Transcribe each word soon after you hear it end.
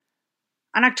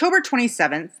On October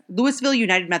 27th, Louisville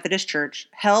United Methodist Church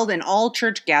held an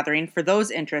all-church gathering for those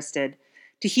interested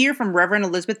to hear from Rev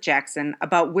Elizabeth Jackson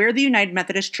about where the United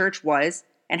Methodist Church was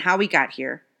and how we got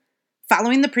here.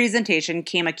 Following the presentation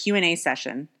came a Q&A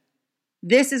session.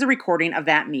 This is a recording of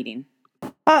that meeting.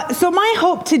 So my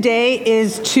hope today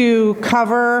is to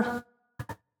cover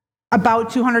about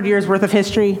 200 years worth of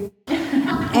history.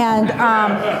 And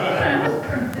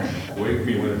wake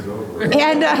me when it's over.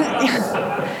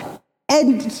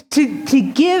 And to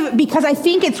give, because I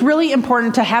think it's really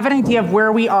important to have an idea of where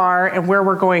we are and where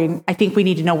we're going. I think we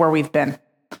need to know where we've been.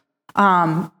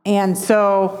 And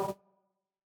so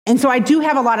I do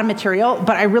have a lot of material,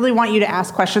 but I really want you to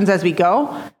ask questions as we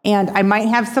go. And I might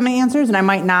have some answers and I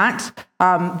might not.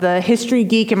 The history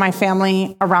geek in my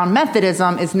family around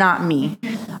Methodism is not me.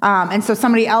 And so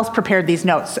somebody else prepared these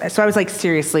notes. So I was like,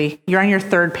 seriously, you're on your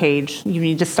third page. You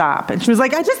need to stop. And she was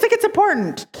like, I just think it's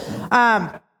important.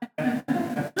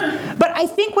 But I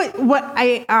think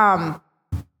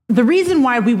the reason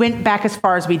why we went back as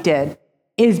far as we did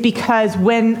is because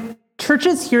when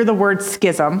churches hear the word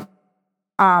schism,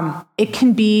 it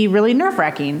can be really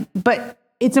nerve-wracking. But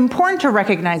it's important to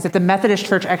recognize that the Methodist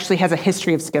Church actually has a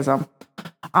history of schism.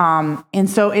 And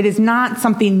so it is not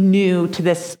something new to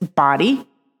this body,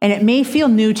 and it may feel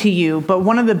new to you, but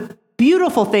one of the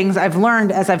beautiful things I've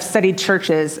learned as I've studied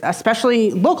churches, especially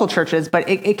local churches, but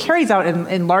it carries out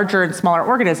in larger and smaller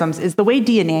organisms, is the way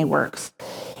DNA works.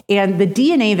 And the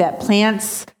DNA that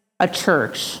plants a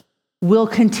church will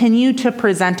continue to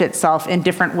present itself in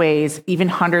different ways, even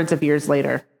hundreds of years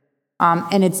later.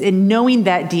 And it's in knowing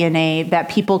that DNA that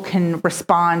people can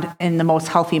respond in the most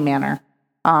healthy manner.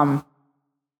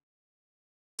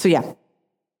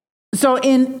 So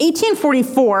in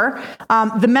 1844,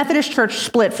 the Methodist Church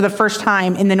split for the first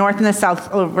time in the North and the South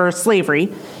over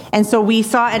slavery. And so we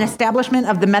saw an establishment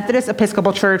of the Methodist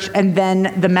Episcopal Church and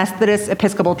then the Methodist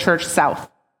Episcopal Church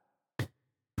South.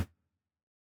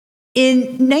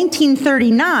 In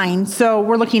 1939, so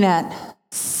we're looking at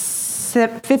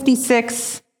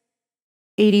 56,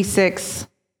 86,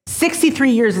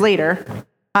 63 years later.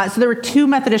 So there were two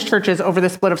Methodist churches over the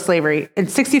split of slavery.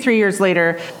 And 63 years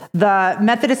later, the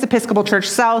Methodist Episcopal Church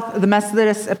South, the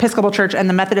Methodist Episcopal Church, and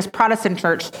the Methodist Protestant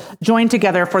Church joined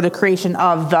together for the creation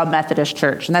of the Methodist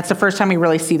Church. And that's the first time we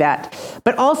really see that.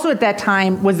 But also at that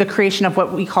time was the creation of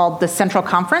what we called the Central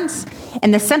Conference.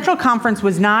 And the Central Conference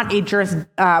was not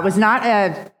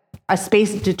a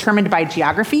space determined by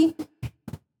geography.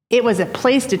 It was a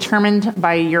place determined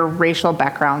by your racial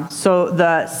background. So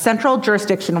the central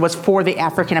jurisdiction was for the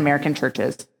African American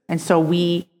churches. And so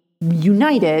we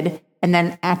united and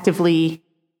then actively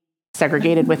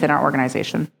segregated within our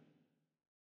organization.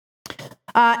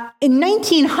 In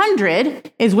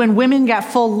 1900 is when women got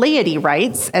full laity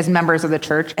rights as members of the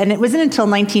church. And it wasn't until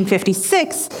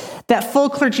 1956 that full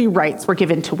clergy rights were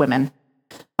given to women.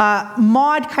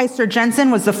 Maud Kaiser Jensen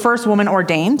was the first woman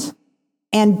ordained.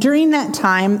 And during that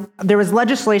time, there was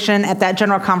legislation at that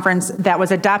general conference that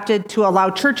was adopted to allow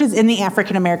churches in the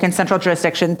African American central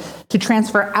jurisdiction to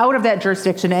transfer out of that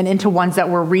jurisdiction and into ones that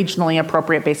were regionally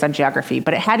appropriate based on geography.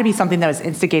 But it had to be something that was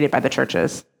instigated by the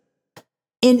churches.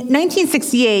 In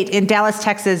 1968, in Dallas,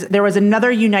 Texas, there was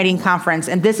another uniting conference.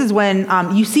 And this is when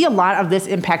you see a lot of this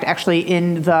impact actually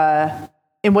in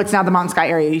what's now the Mountain Sky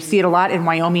area. You see it a lot in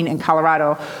Wyoming and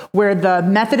Colorado, where the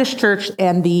Methodist Church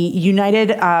and the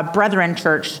United Brethren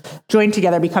Church joined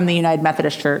together, become the United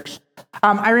Methodist Church.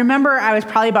 I remember I was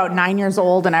probably about 9 years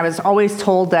old, and I was always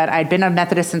told that I'd been a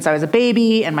Methodist since I was a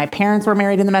baby, and my parents were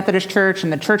married in the Methodist Church,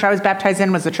 and the church I was baptized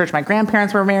in was the church my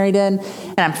grandparents were married in.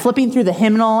 And I'm flipping through the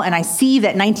hymnal, and I see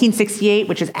that 1968,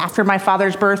 which is after my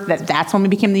father's birth, that's when we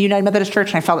became the United Methodist Church,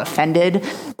 and I felt offended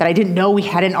that I didn't know we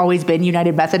hadn't always been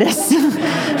United Methodists.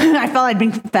 I felt I'd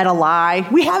been fed a lie.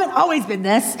 We haven't always been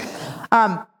this.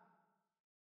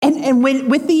 And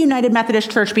with the United Methodist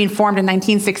Church being formed in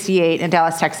 1968 in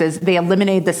Dallas, Texas, they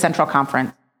eliminated the Central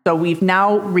Conference. So we've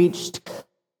now reached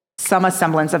some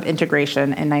semblance of integration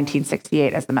in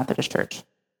 1968 as the Methodist Church.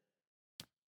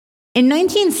 In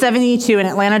 1972 in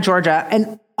Atlanta, Georgia,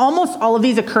 and almost all of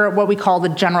these occur at what we call the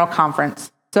General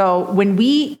Conference. So when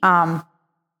we, on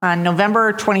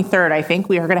November 23rd, I think,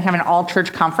 we are going to have an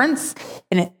all-church conference,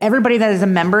 and everybody that is a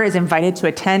member is invited to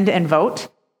attend and vote.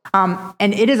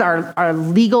 And it is our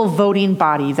legal voting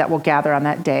body that will gather on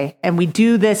that day. And we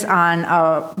do this on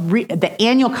the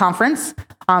annual conference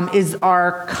is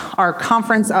our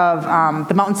conference of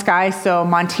the Mountain Sky. So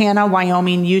Montana,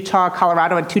 Wyoming, Utah,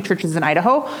 Colorado, and 2 churches in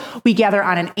Idaho. We gather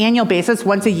on an annual basis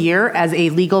once a year as a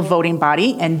legal voting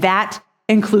body. And that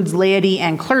includes laity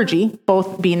and clergy,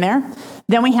 both being there.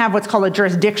 Then we have what's called a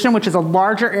jurisdiction, which is a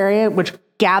larger area, which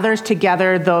gathers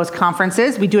together those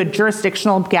conferences. We do a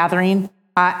jurisdictional gathering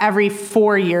every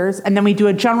 4 years, and then we do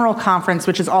a general conference,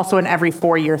 which is also an every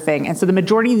 4-year thing. And so the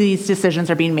majority of these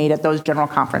decisions are being made at those general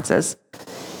conferences.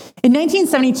 In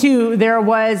 1972, there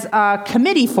was a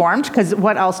committee formed, because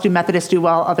what else do Methodists do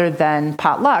well other than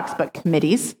potlucks, but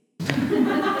committees?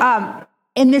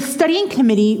 And this studying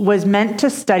committee was meant to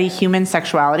study human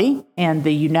sexuality and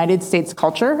the United States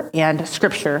culture and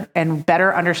scripture and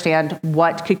better understand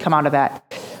what could come out of that.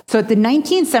 So at the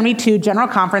 1972 General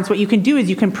Conference, what you can do is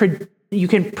you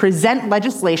can present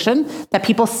legislation that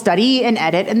people study and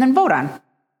edit and then vote on.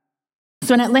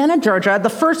 So in Atlanta, Georgia, the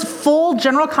first full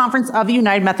General Conference of the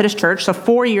United Methodist Church, so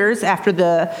 4 years after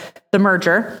the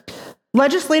merger,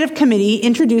 Legislative Committee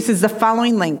introduces the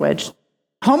following language.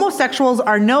 Homosexuals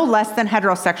are no less than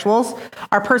heterosexuals,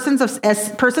 are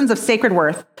persons of sacred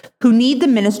worth who need the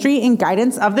ministry and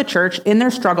guidance of the church in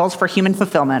their struggles for human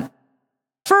fulfillment.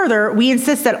 Further, we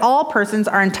insist that all persons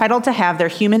are entitled to have their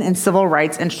human and civil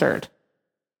rights ensured.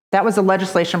 That was the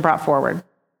legislation brought forward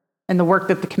and the work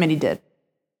that the committee did.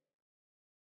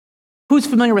 Who's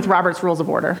familiar with Robert's Rules of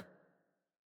Order?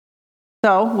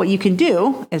 So what you can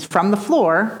do is from the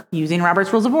floor, using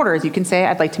Robert's Rules of Order, is you can say,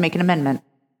 I'd like to make an amendment.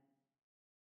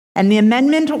 And the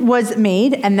amendment was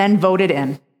made and then voted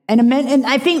in. And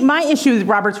I think my issue with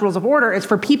Robert's Rules of Order is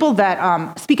for people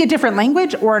that speak a different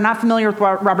language or are not familiar with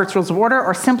Robert's Rules of Order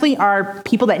or simply are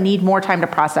people that need more time to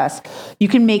process. You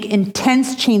can make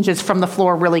intense changes from the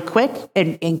floor really quick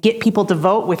and get people to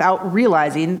vote without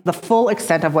realizing the full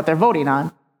extent of what they're voting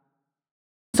on.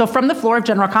 So from the floor of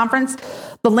General Conference,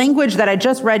 the language that I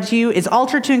just read to you is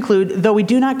altered to include, though we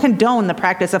do not condone the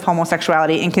practice of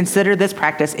homosexuality and consider this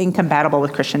practice incompatible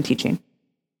with Christian teaching.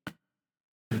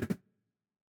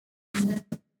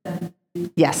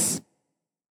 Yes.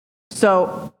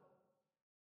 So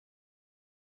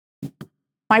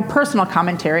my personal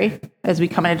commentary as we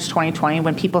come into 2020,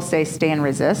 when people say stay and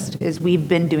resist, is we've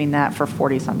been doing that for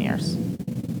 40-some years.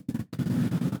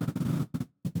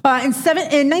 In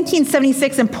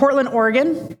 1976 in Portland,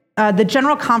 Oregon, the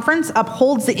General Conference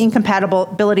upholds the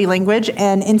incompatibility language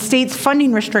and instates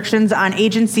funding restrictions on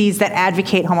agencies that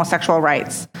advocate homosexual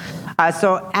rights.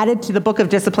 So added to the Book of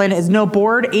Discipline is no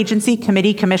board, agency,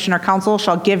 committee, commission, or council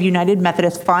shall give United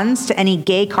Methodist funds to any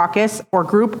gay caucus or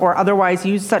group or otherwise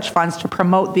use such funds to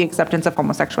promote the acceptance of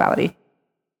homosexuality.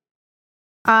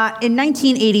 In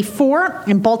 1984,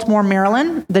 in Baltimore,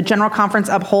 Maryland, the General Conference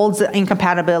upholds the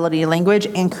incompatibility language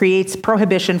and creates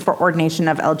prohibition for ordination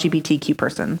of LGBTQ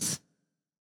persons.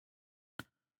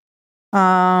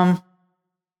 So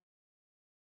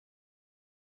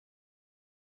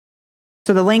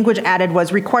the language added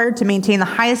was required to maintain the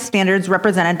highest standards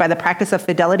represented by the practice of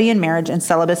fidelity in marriage and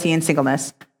celibacy in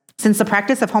singleness. Since the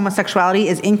practice of homosexuality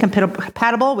is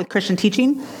incompatible with Christian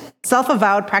teaching,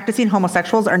 self-avowed practicing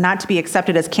homosexuals are not to be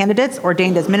accepted as candidates,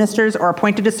 ordained as ministers, or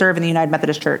appointed to serve in the United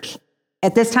Methodist Church.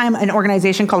 At this time, an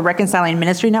organization called Reconciling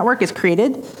Ministry Network is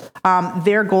created.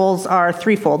 Their goals are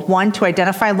threefold. 1, to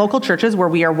identify local churches where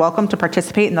we are welcome to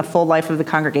participate in the full life of the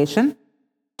congregation.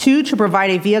 2, to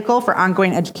provide a vehicle for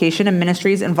ongoing education and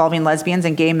ministries involving lesbians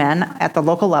and gay men at the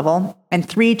local level. And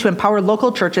 3, to empower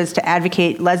local churches to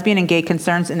advocate lesbian and gay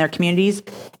concerns in their communities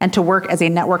and to work as a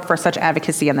network for such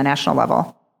advocacy on the national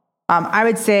level. I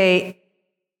would say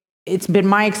it's been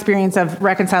my experience of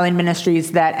Reconciling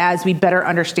Ministries that as we better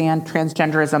understand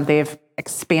transgenderism, they've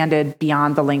expanded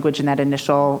beyond the language in that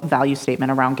initial value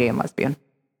statement around gay and lesbian.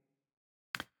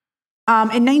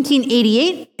 In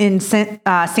 1988, in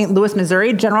St. Louis,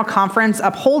 Missouri, General Conference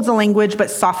upholds the language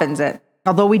but softens it.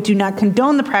 Although we do not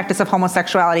condone the practice of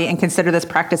homosexuality and consider this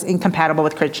practice incompatible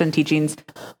with Christian teachings,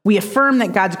 we affirm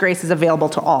that God's grace is available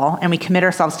to all, and we commit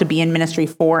ourselves to be in ministry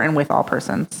for and with all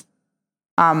persons.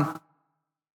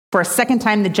 For a second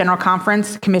time, the General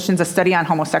Conference commissions a study on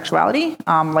homosexuality,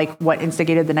 like what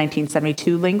instigated the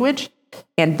 1972 language,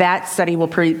 and that study will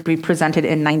be presented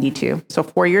in 92. So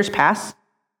 4 years pass.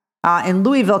 In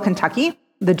Louisville, Kentucky,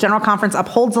 the General Conference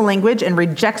upholds the language and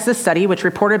rejects the study, which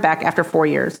reported back after 4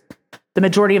 years. The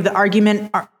majority of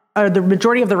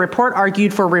the report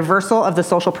argued for reversal of the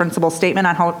social principle statement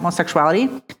on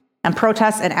homosexuality, and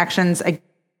protests and actions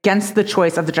against the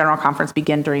choice of the General Conference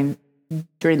begin during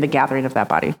the gathering of that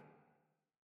body.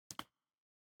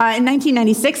 In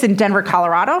 1996, in Denver,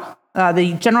 Colorado,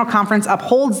 the General Conference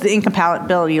upholds the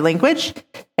incompatibility language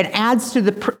and adds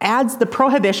the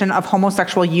prohibition of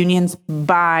homosexual unions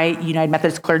by United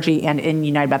Methodist clergy and in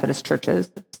United Methodist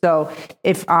churches. So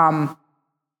if Janine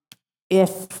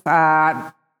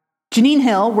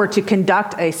Hill were to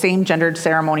conduct a same-gendered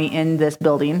ceremony in this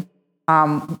building,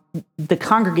 the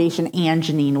congregation and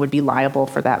Janine would be liable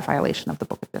for that violation of the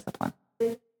Book of Discipline.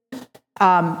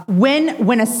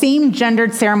 When a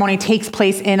same-gendered ceremony takes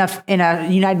place in a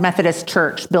United Methodist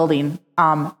church building,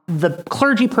 the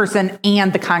clergy person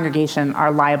and the congregation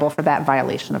are liable for that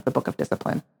violation of the Book of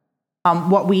Discipline.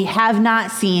 What we have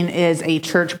not seen is a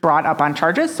church brought up on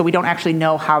charges, so we don't actually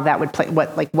know how that would play,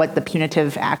 what the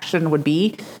punitive action would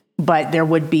be, but there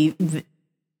would be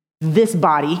this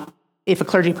body, if a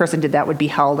clergy person did that, would be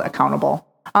held accountable,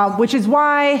 which is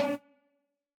why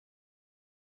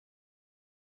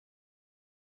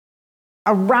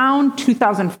around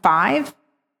 2005,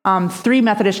 3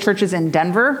 Methodist churches in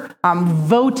Denver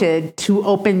voted to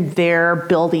open their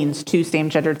buildings to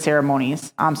same-gendered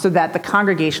ceremonies so that the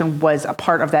congregation was a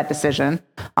part of that decision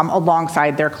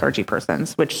alongside their clergy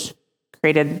persons, which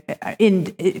created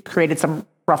some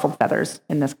ruffled feathers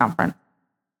in this conference.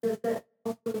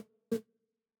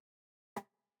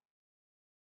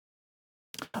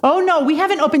 Oh, no, we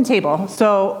have an open table.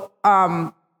 So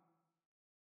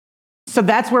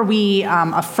that's where we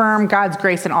affirm God's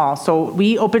grace in all. So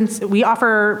we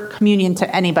offer communion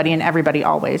to anybody and everybody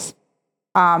always. So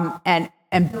I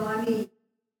mean,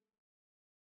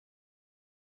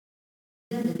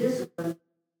 in the discipline.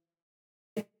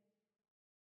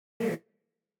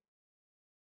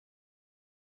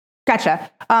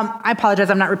 Gotcha. I apologize.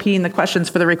 I'm not repeating the questions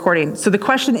for the recording. So the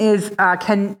question is,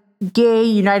 can gay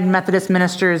United Methodist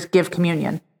ministers give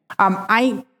communion?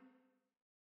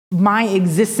 My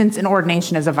existence in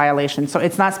ordination is a violation, so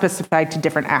it's not specified to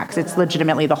different acts. It's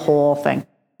legitimately the whole thing.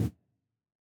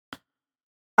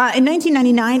 In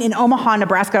 1999, in Omaha,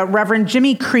 Nebraska, Reverend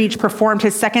Jimmy Creech performed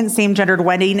his second same-gendered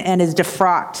wedding and is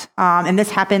defrocked. And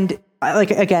this happened,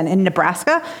 again, in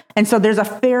Nebraska. And so there's a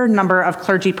fair number of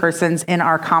clergy persons in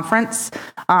our conference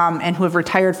and who have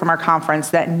retired from our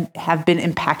conference that have been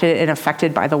impacted and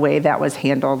affected by the way that was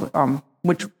handled,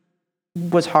 which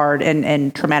was hard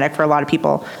and traumatic for a lot of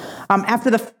people.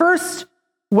 After the first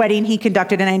wedding he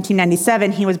conducted in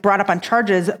 1997, he was brought up on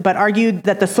charges, but argued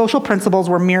that the social principles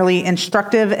were merely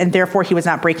instructive and therefore he was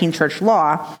not breaking church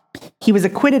law. He was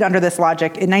acquitted under this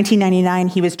logic. In 1999,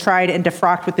 he was tried and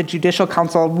defrocked with the Judicial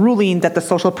Council ruling that the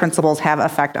social principles have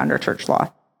effect under church law.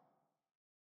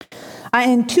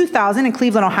 In 2000, in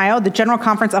Cleveland, Ohio, the General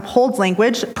Conference upholds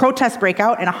language, protests break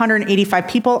out, and 185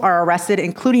 people are arrested,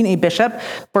 including a bishop,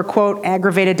 for, quote,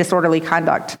 aggravated disorderly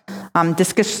conduct.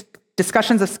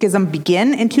 Discussions of schism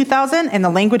begin in 2000, and the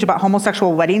language about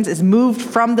homosexual weddings is moved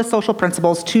from the social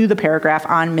principles to the paragraph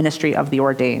on ministry of the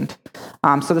ordained.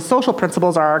 So the social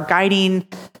principles are guiding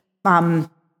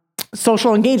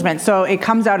social engagement. So it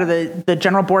comes out of the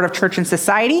General Board of Church and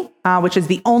Society, which is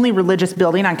the only religious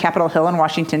building on Capitol Hill in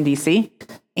Washington, D.C.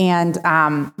 And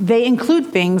they include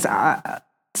things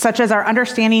such as our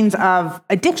understandings of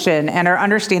addiction and our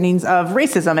understandings of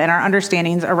racism and our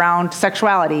understandings around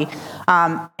sexuality.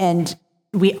 And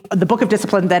the Book of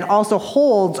Discipline then also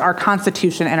holds our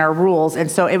Constitution and our rules.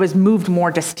 And so it was moved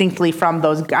more distinctly from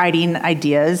those guiding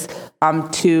ideas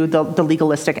to the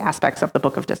legalistic aspects of the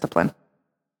Book of Discipline.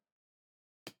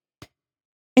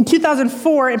 In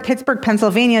 2004, in Pittsburgh,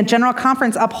 Pennsylvania, General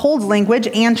Conference upholds language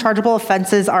and chargeable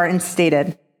offenses are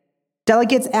instated.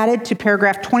 Delegates added to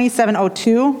paragraph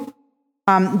 2702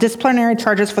 disciplinary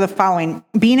charges for the following: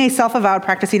 being a self-avowed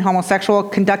practicing homosexual,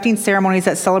 conducting ceremonies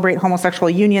that celebrate homosexual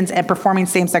unions, and performing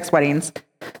same-sex weddings.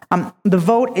 The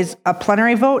vote is a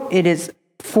plenary vote. It is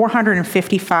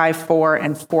 455 for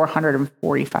and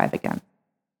 445 against.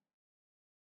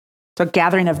 So a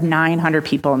gathering of 900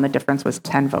 people, and the difference was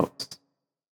 10 votes.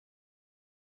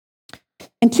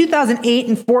 In 2008,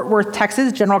 in Fort Worth,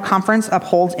 Texas, General Conference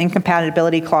upholds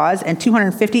incompatibility clause, and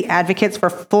 250 advocates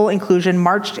for full inclusion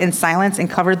marched in silence and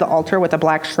covered the altar with a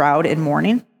black shroud in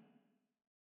mourning.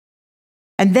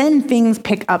 And then things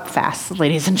pick up fast,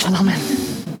 ladies and gentlemen.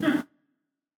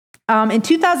 In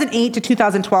 2008 to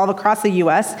 2012, across the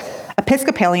U.S.,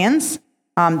 Episcopalians,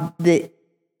 the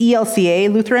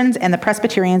ELCA, Lutherans, and the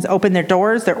Presbyterians opened their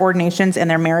doors, their ordinations,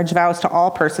 and their marriage vows to all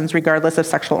persons, regardless of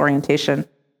sexual orientation.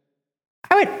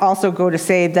 I would also go to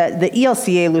say that the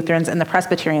ELCA Lutherans and the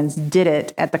Presbyterians did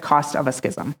it at the cost of a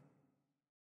schism.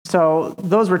 So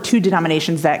those were two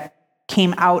denominations that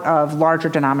came out of larger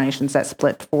denominations that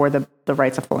split for the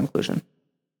rights of full inclusion.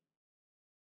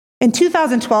 In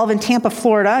 2012, in Tampa,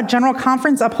 Florida, General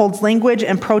Conference upholds language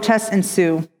and protests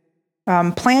ensue.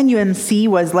 Plan UMC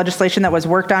was legislation that was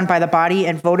worked on by the body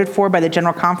and voted for by the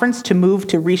General Conference to move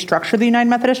to restructure the United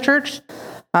Methodist Church.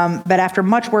 But after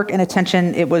much work and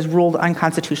attention, it was ruled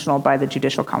unconstitutional by the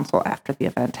Judicial Council after the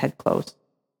event had closed.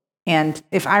 And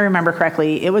if I remember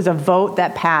correctly, it was a vote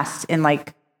that passed in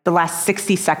like the last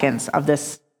 60 seconds of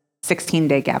this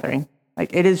 16-day gathering.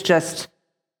 Like it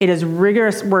is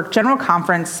rigorous work. General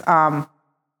Conference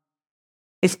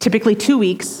is typically 2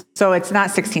 weeks. So it's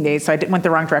not 16 days. So I went the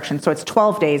wrong direction. So it's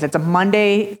 12 days. It's a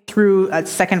Monday through a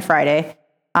second Friday.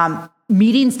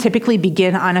 Meetings typically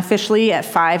begin unofficially at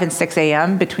 5 and 6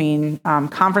 a.m. between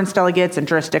conference delegates and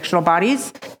jurisdictional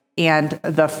bodies. And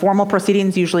the formal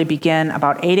proceedings usually begin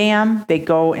about 8 a.m. They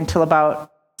go until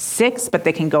about 6, but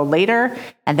they can go later.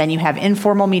 And then you have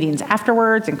informal meetings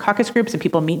afterwards and caucus groups, and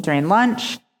people meet during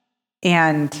lunch.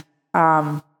 And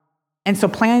so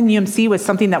Plan UMC was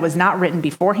something that was not written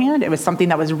beforehand. It was something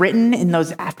that was written in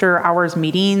those after-hours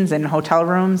meetings and hotel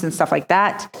rooms and stuff like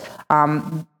that.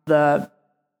 The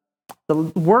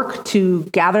work to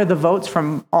gather the votes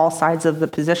from all sides of the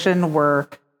position were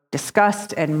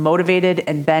discussed and motivated,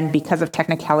 and then because of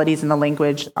technicalities in the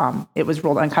language, it was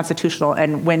ruled unconstitutional.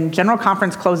 And when General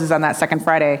Conference closes on that second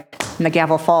Friday and the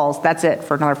gavel falls, that's it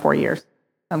for another 4 years,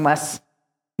 unless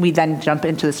we then jump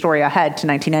into the story ahead to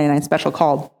 1999 special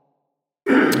called.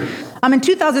 In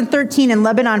 2013 in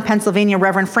Lebanon, Pennsylvania,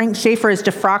 Reverend Frank Schaefer is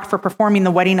defrocked for performing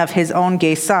the wedding of his own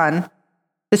gay son.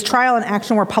 This trial and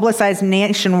action were publicized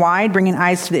nationwide, bringing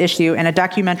eyes to the issue, and a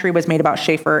documentary was made about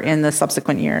Schaefer in the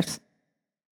subsequent years.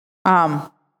 I've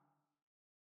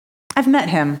met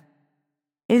him.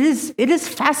 It is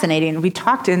fascinating. We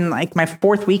talked in like my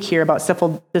 4th week here about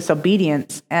civil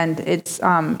disobedience, and it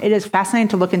is fascinating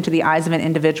to look into the eyes of an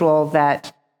individual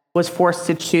that was forced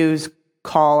to choose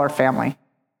call or family.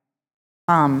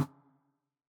 And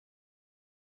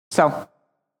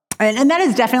that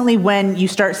is definitely when you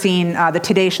start seeing the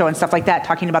Today Show and stuff like that,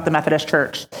 talking about the Methodist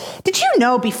Church. Did you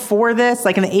know before this,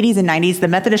 like in the 80s and 90s, the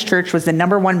Methodist Church was the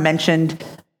number one mentioned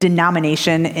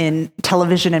denomination in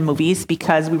television and movies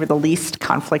because we were the least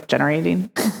conflict generating?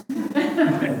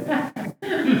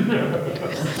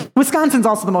 Wisconsin's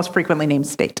also the most frequently named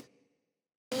state.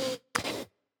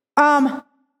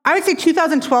 I would say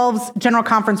 2012's General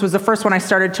Conference was the first one I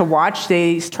started to watch.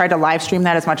 They tried to live stream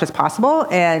that as much as possible,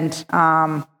 and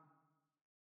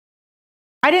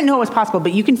I didn't know it was possible,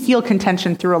 but you can feel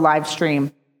contention through a live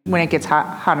stream when it gets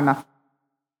hot enough.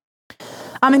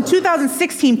 In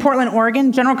 2016, Portland,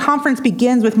 Oregon, General Conference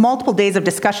begins with multiple days of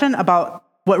discussion about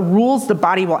what rules the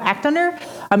body will act under.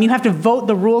 You have to vote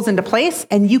the rules into place,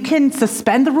 and you can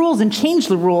suspend the rules and change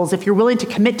the rules if you're willing to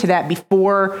commit to that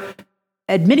before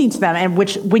admitting to them, and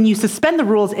which, when you suspend the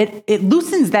rules, it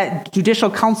loosens that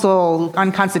judicial council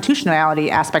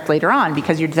unconstitutionality aspect later on,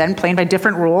 because you're then playing by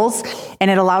different rules, and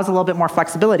it allows a little bit more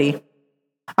flexibility.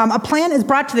 A plan is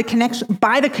brought to the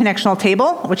connectional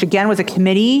table, which again was a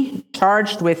committee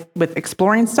charged with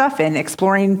exploring stuff and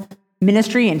exploring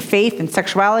ministry and faith and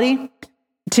sexuality,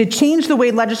 to change the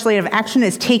way legislative action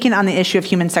is taken on the issue of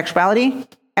human sexuality.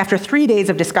 After 3 days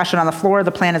of discussion on the floor,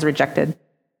 the plan is rejected.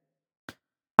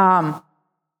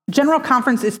 General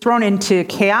Conference is thrown into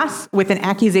chaos with an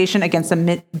accusation against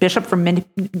a bishop for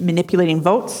manipulating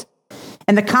votes.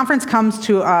 And the conference comes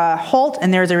to a halt,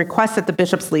 and there's a request that the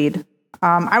bishops lead.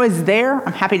 I was there.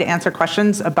 I'm happy to answer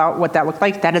questions about what that looked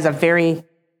like. That is a very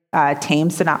tame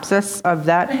synopsis of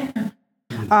that.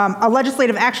 A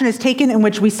legislative action is taken in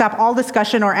which we stop all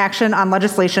discussion or action on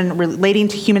legislation relating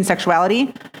to human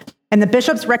sexuality. And the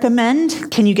bishops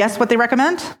recommend, can you guess what they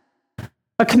recommend?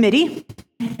 A committee.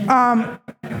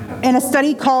 And a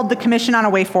study called the Commission on a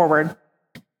Way Forward.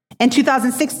 In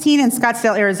 2016, in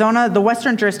Scottsdale, Arizona, the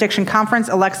Western Jurisdiction Conference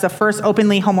elects the first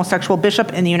openly homosexual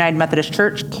bishop in the United Methodist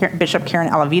Church, Bishop Karen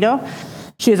Alavito.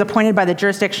 She is appointed by the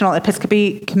Jurisdictional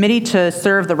Episcopacy Committee to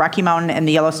serve the Rocky Mountain and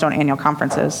the Yellowstone annual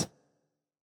conferences.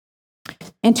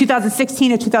 In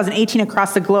 2016 to 2018,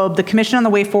 across the globe, the Commission on the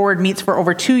Way Forward meets for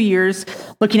over 2 years,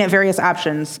 looking at various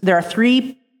options. There are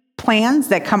 3 plans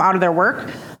that come out of their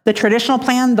work. The traditional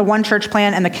plan, the One Church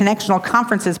plan, and the connectional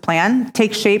conferences plan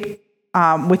take shape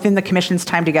within the commission's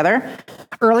time together.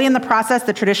 Early in the process,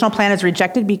 the traditional plan is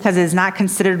rejected because it is not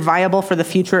considered viable for the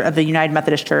future of the United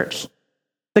Methodist Church.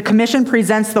 The commission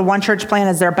presents the One Church plan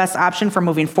as their best option for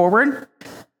moving forward.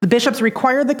 The bishops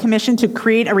require the commission to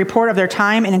create a report of their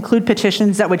time and include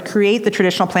petitions that would create the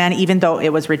traditional plan, even though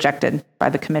it was rejected by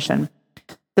the commission.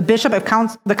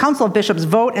 The Council of Bishops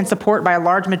vote and support by a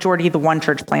large majority the One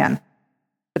Church plan.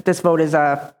 But this vote is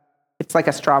it's like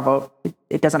a straw vote.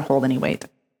 It doesn't hold any weight.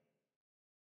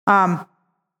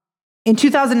 In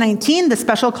 2019, the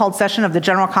special called session of the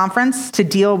General Conference to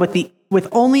deal with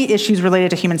only issues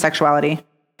related to human sexuality.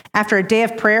 After a day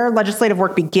of prayer, legislative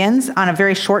work begins on a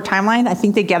very short timeline. I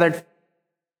think they gathered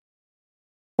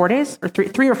 4 days, or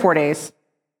 3 or 4 days.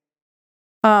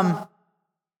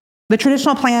 The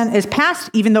traditional plan is passed,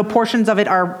 even though portions of it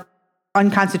are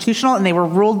unconstitutional, and they were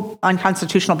ruled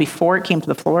unconstitutional before it came to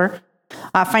the floor.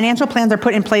 Financial plans are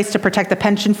put in place to protect the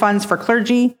pension funds for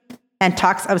clergy, and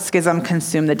talks of schism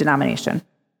consume the denomination.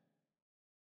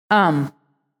 The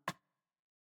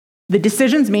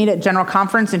decisions made at General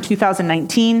Conference in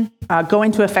 2019 go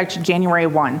into effect January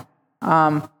 1.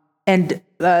 And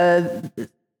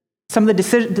some of the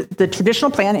decisions, the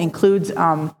traditional plan includes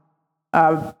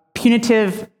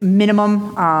punitive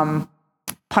minimum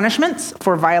punishments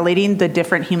for violating the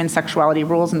different human sexuality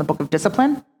rules in the Book of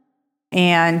Discipline,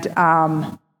 and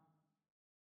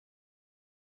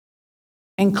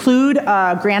include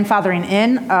grandfathering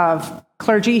in of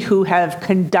clergy who have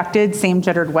conducted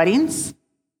same-gendered weddings.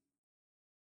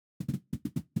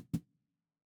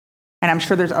 And I'm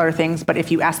sure there's other things, but if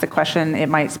you ask the question, it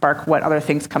might spark what other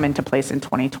things come into place in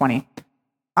 2020.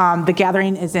 The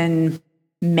gathering is in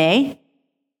May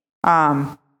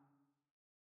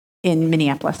in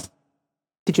Minneapolis.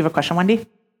 Did you have a question, Wendy?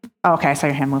 Oh, okay, I saw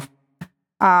your hand move.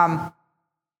 Well,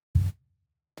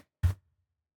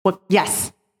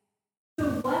 yes. So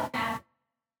what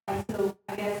happens? So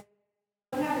I guess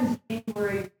what happens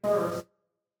January 1st?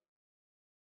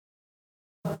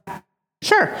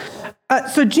 Sure.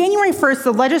 So January 1st,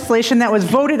 the legislation that was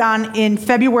voted on in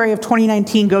February of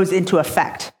 2019 goes into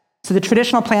effect. So the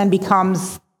traditional plan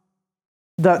becomes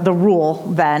the rule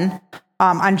then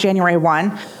on January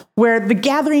 1, where the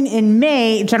gathering in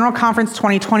May, General Conference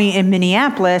 2020 in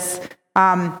Minneapolis,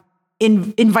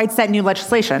 invites that new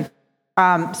legislation.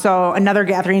 So another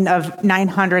gathering of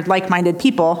 900 like-minded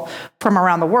people from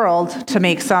around the world to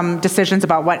make some decisions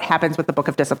about what happens with the Book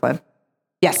of Discipline.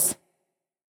 Yes?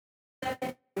 Do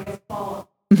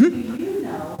you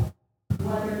know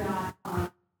whether or not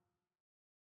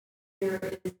there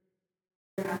is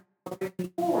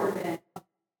moving forward then?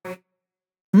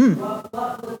 What's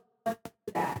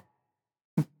that?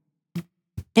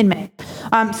 In May.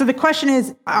 So the question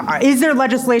is there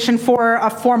legislation for a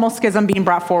formal schism being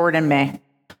brought forward in May?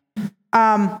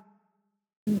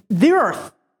 There are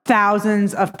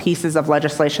thousands of pieces of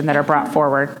legislation that are brought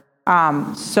forward.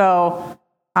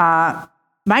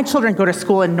 My children go to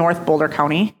school in North Boulder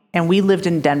County, and we lived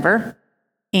in Denver,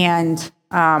 and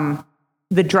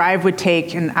the drive would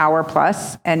take an hour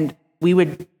plus, and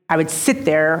I would sit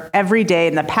there every day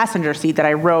in the passenger seat that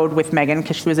I rode with Megan,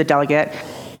 because she was a delegate,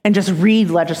 and just read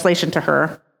legislation to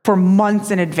her for months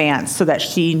in advance so that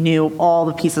she knew all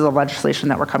the pieces of legislation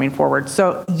that were coming forward.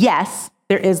 So yes,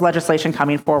 there is legislation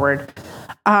coming forward.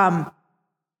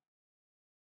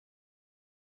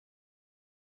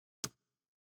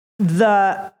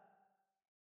 The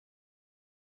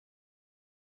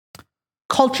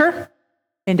culture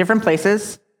in different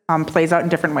places plays out in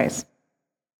different ways.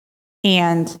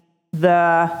 And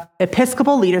the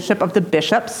Episcopal leadership of the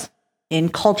bishops in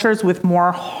cultures with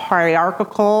more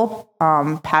hierarchical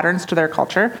patterns to their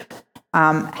culture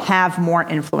have more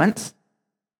influence.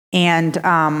 And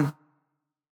the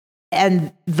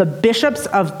bishops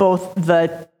of both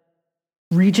the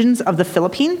regions of the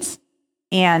Philippines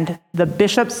and the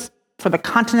bishops for the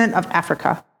continent of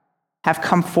Africa have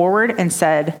come forward and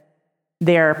said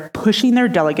they're pushing their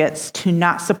delegates to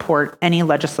not support any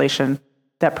legislation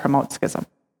that promotes schism.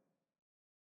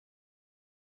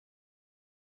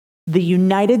 The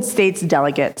United States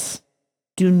delegates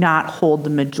do not hold the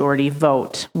majority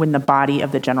vote when the body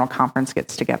of the General Conference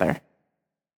gets together.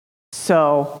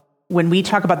 So when we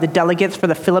talk about the delegates for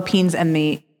the Philippines and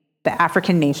the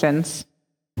African nations,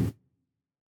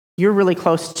 you're really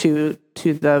close to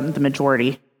the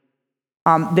majority.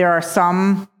 There are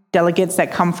some delegates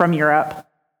that come from Europe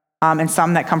and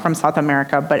some that come from South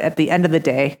America, but at the end of the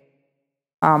day,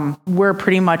 we're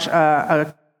pretty much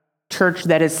a church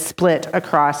that is split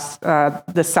across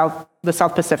the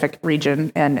South Pacific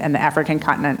region and the African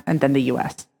continent, and then the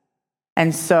U.S.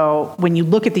 And so when you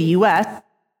look at the U.S.,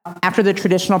 after the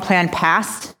traditional plan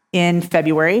passed in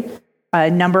February, a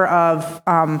number of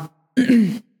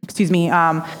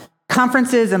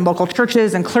conferences and local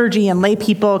churches and clergy and lay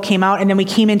people came out, and then we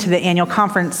came into the annual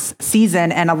conference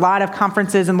season, and a lot of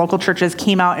conferences and local churches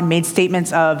came out and made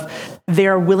statements of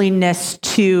their willingness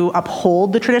to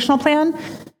uphold the traditional plan.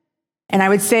 And I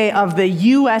would say of the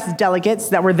U.S. delegates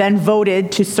that were then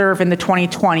voted to serve in the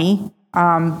 2020,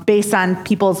 based on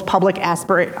people's public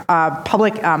espousing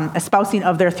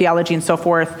of their theology and so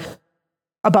forth,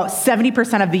 about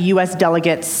 70% of the U.S.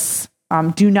 delegates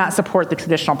do not support the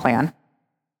traditional plan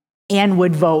and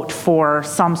would vote for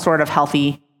some sort of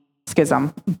healthy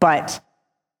schism. But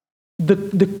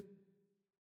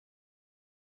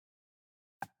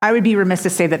I would be remiss to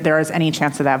say that there is any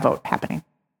chance of that vote happening.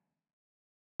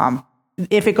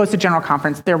 If it goes to General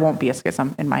Conference, there won't be a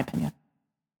schism, in my opinion.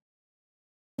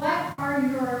 What are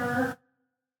your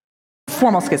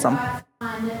formal schism?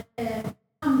 On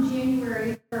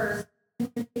January 1st,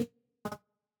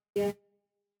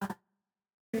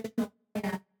 traditional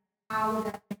plan, how would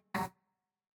that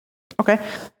Okay.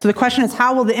 So the question is,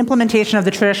 how will the implementation of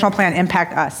the traditional plan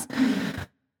impact us?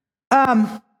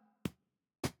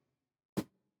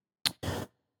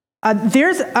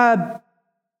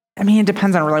 It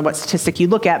depends on really what statistic you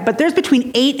look at, but there's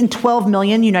between 8 and 12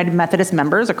 million United Methodist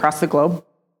members across the globe.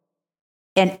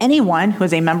 And anyone who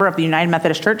is a member of the United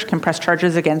Methodist Church can press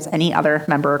charges against any other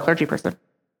member or clergy person.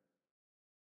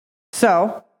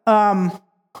 So,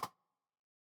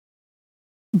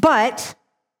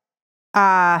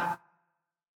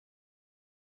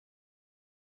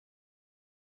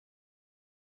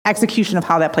 execution of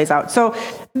how that plays out. So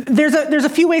there's a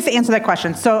few ways to answer that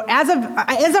question. So as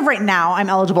of right now, I'm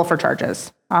eligible for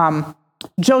charges.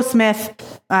 Joe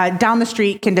Smith down the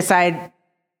street can decide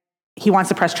he wants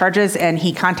to press charges, and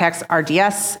he contacts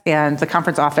RDS and the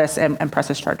conference office and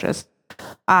presses charges.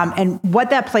 And what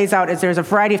that plays out is there's a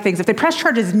variety of things. If they press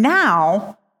charges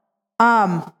now,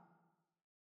 the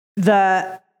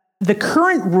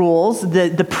current rules,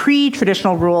 the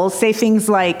pre-traditional rules, say things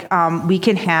like we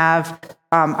can have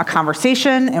a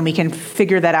conversation and we can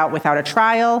figure that out without a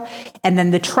trial. And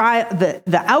then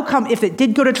the outcome, if it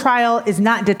did go to trial, is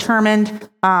not determined,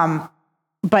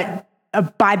 but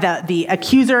by the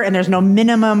accuser, and there's no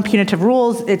minimum punitive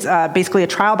rules. It's basically a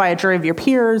trial by a jury of your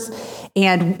peers.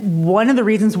 And one of the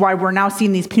reasons why we're now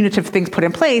seeing these punitive things put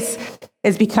in place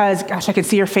is because, gosh, I can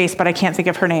see her face, but I can't think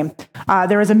of her name.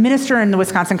 There was a minister in the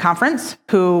Wisconsin Conference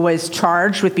who was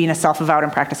charged with being a self-avowed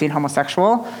and practicing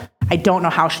homosexual. I don't know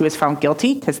how she was found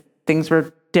guilty, because things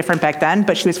were different back then,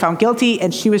 but she was found guilty,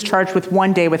 and she was charged with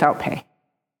 1 day without pay.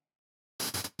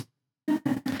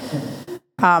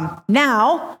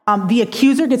 Now, the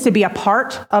accuser gets to be a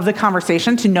part of the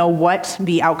conversation to know what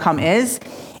the outcome is.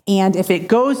 And if it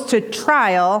goes to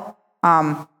trial,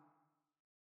 I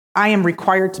am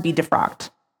required to be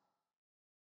defrocked.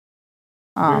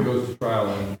 If it goes to trial,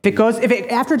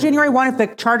 after January 1, if the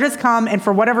charges come and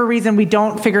for whatever reason we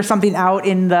don't figure something out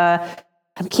I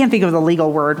can't think of the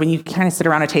legal word when you kind of sit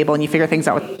around a table and you figure things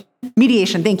out with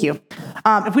mediation. Thank you.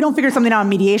 If we don't figure something out in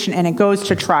mediation and it goes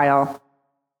to trial,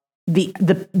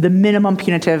 the minimum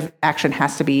punitive action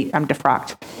has to be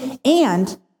defrocked.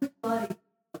 And it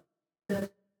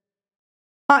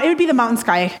would be the Mountain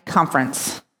Sky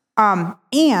Conference.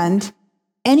 And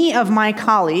any of my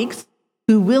colleagues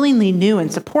who willingly knew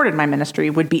and supported my ministry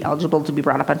would be eligible to be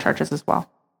brought up on charges as well.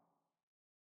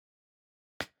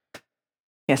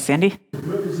 Yes, Sandy?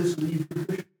 where does this leave the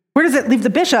bishop? Where does it leave the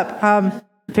bishop?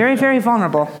 Very, very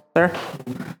vulnerable, sir.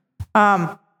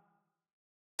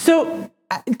 So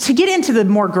to get into the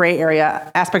more gray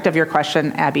area aspect of your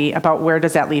question, Abby, about where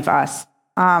does that leave us?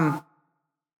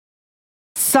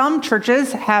 Some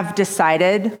churches have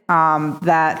decided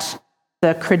that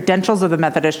the credentials of the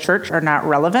Methodist Church are not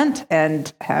relevant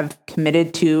and have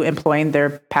committed to employing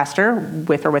their pastor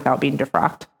with or without being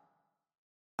defrocked.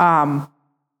 And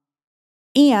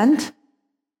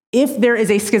if there is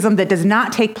a schism that does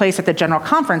not take place at the general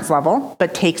conference level,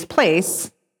 but takes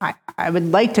place, I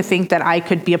would like to think that I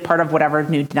could be a part of whatever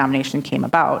new denomination came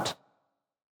about.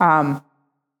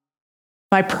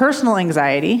 My personal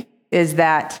anxiety is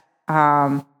that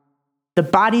the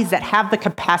bodies that have the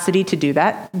capacity to do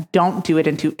that don't do it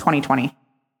into 2020,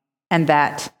 and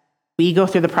that we go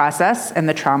through the process and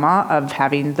the trauma of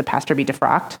having the pastor be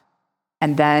defrocked,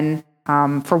 and then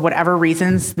for whatever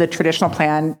reasons, the traditional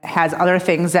plan has other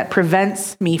things that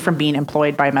prevents me from being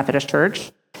employed by a Methodist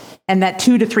church. And that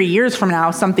 2 to 3 years from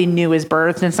now, something new is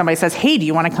birthed and somebody says, hey, do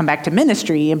you want to come back to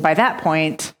ministry? And by that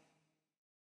point,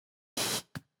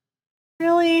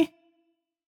 really?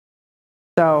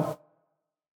 So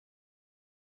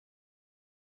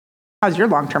how's your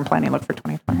long-term planning look for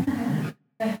 2020?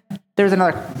 There's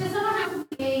another. Does someone have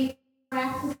to be a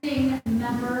practicing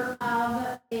member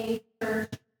of a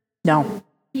church? No.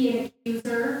 Be an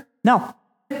accuser? No.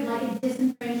 Could like a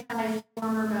disenfranchised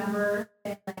former member?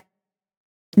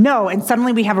 No, and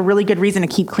suddenly we have a really good reason to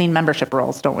keep clean membership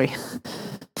rolls, don't we?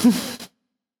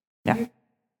 Yeah.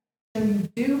 So you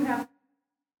do have.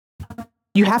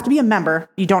 You have to be a member.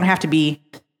 You don't have to be.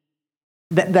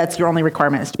 That's your only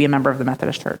requirement, is to be a member of the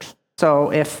Methodist Church.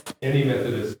 So if Any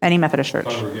Methodist church,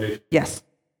 congregation. yes.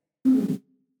 You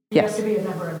Yes. have to be a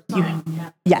member of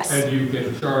some. Yes. And you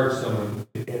can charge someone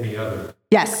in any other.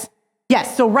 Yes.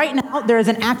 Yes. So right now there is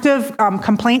an active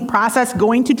complaint process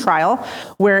going to trial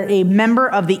where a member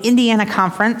of the Indiana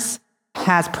Conference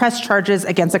has pressed charges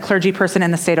against a clergy person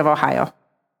in the state of Ohio.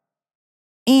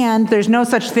 And there's no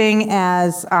such thing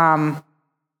as, what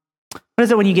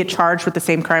is it when you get charged with the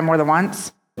same crime more than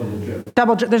once?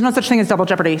 There's no such thing as double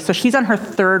jeopardy. So she's on her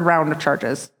 3rd round of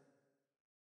charges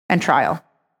and trial.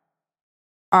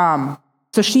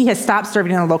 So she has stopped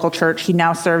serving in a local church. She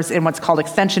now serves in what's called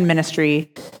extension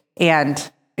ministry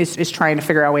and is trying to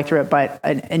figure out a way through it. But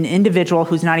an individual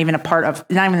who's not even not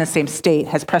even in the same state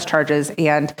has pressed charges,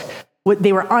 and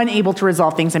they were unable to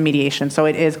resolve things in mediation. So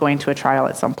it is going to a trial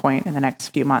at some point in the next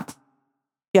few months.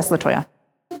 Yes, LaToya.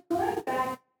 Going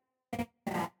back to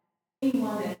that,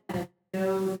 anyone that kind of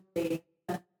knows they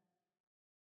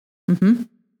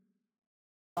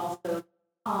also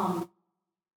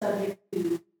subject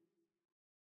to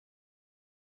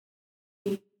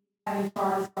having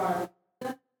charges brought up.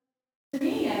 To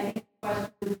me, I think the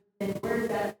question is, then where does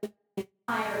that leave the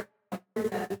entire, where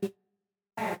does that leave the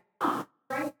entire conference,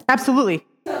 right? Absolutely.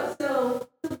 So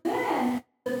then,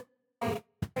 I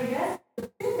guess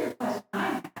the bigger question I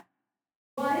have,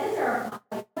 what is our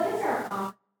conference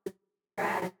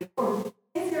strategy, or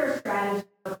is there a strategy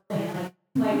or plan?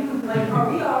 Like, are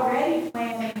we already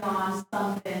planning on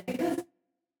something? Because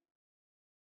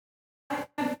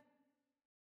I'm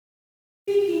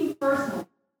speaking personally,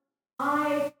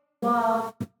 I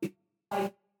love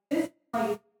this.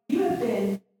 You have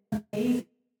been amazing.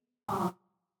 I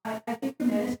think your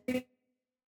ministry is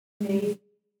amazing,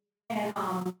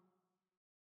 and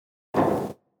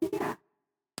yeah.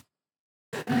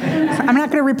 I'm not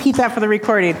going to repeat that for the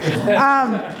recording.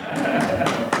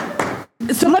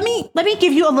 So let me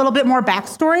give you a little bit more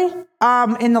backstory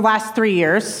in the last 3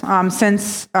 years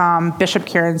since Bishop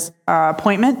Karen's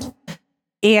appointment,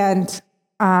 and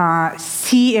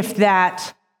see if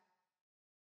that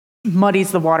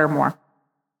muddies the water more.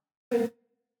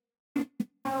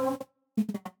 Tell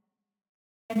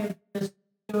kind of the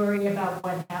story about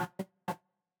what happened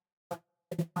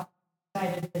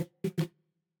decided that she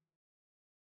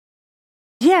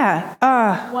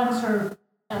was, once her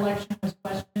election was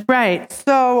questioned. Right.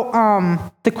 So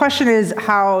the question is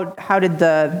how did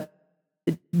the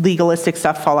legalistic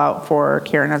stuff fall out for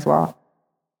Karen as well?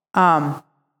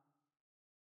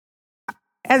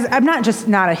 As I'm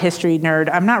not a history nerd,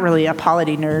 I'm not really a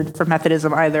polity nerd for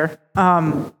Methodism either.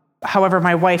 However,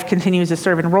 my wife continues to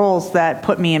serve in roles that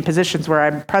put me in positions where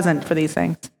I'm present for these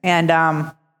things. And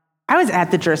I was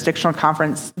at the jurisdictional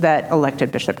conference that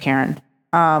elected Bishop Karen.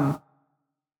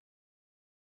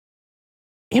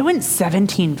 It went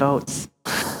 17 votes.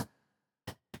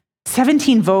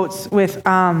 17 votes with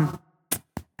I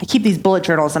keep these bullet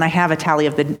journals, and I have the tally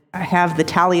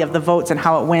of the votes and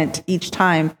how it went each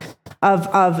time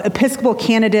of Episcopal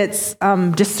candidates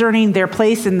discerning their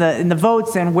place in the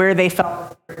votes and where they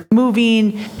felt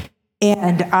moving,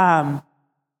 and an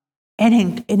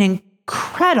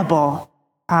incredible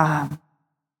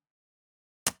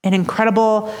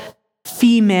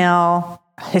female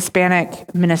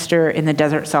Hispanic minister in the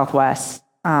desert Southwest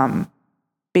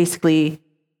basically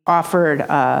offered.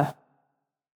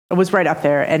 It was right up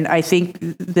there, and I think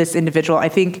this individual. I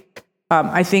think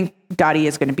Dottie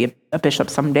is going to be a bishop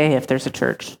someday if there's a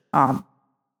church. And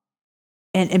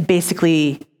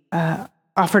basically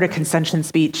offered a concession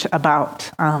speech about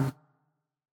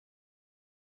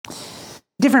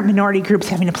different minority groups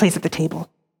having a place at the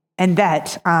table, and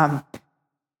that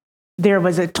there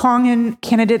was a Tongan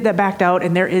candidate that backed out,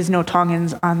 and there is no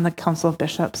Tongans on the Council of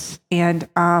Bishops, and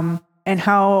how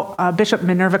Bishop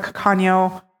Minerva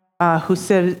Cacaño, who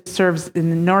serves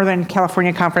in the Northern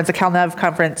California Conference, the CalNev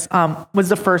Conference, was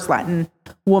the first Latin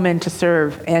woman to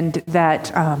serve, and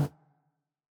that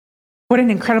what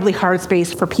an incredibly hard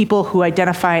space for people who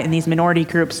identify in these minority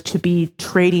groups to be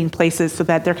trading places so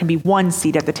that there can be one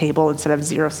seat at the table instead of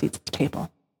 0 seats at the table.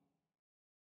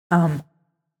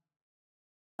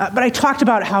 But I talked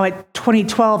about how at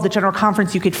 2012, the General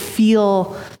Conference, you could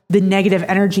feel the negative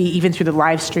energy even through the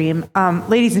live stream.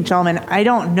 Ladies and gentlemen, I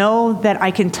don't know that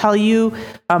I can tell you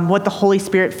what the Holy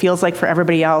Spirit feels like for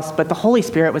everybody else, but the Holy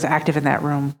Spirit was active in that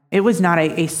room. It was not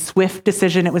a swift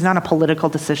decision. It was not a political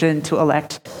decision to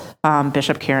elect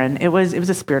Bishop Karen. It was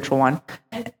a spiritual one.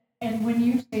 And when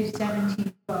you say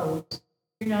 17 votes,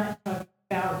 you're not talking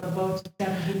about the votes of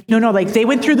 17 No, like they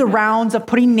went through the rounds of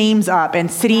putting names up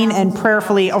and sitting and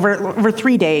prayerfully over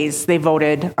 3 days. They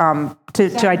voted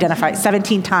to identify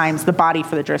 17 times the body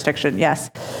for the jurisdiction. Yes.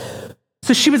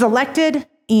 So she was elected,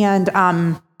 and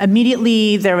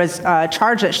immediately there was a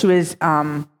charge that she was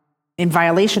in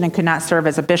violation and could not serve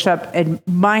as a bishop. And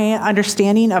my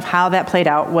understanding of how that played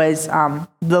out was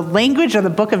the language of the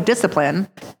Book of Discipline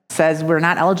says we're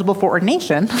not eligible for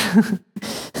ordination.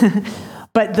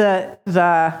 But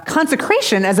the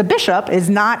consecration as a bishop is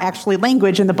not actually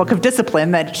language in the Book of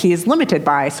Discipline that she is limited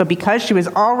by. So because she was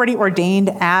already ordained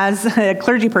as a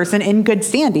clergy person in good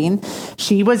standing,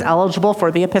 she was eligible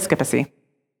for the episcopacy.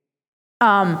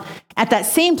 At that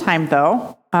same time,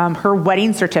 though, her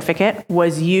wedding certificate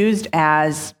was used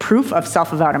as proof of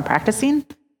self-avowed and practicing.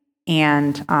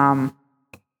 And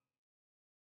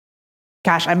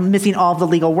gosh, I'm missing all of the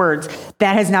legal words.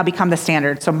 That has now become the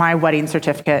standard. So my wedding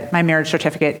certificate, my marriage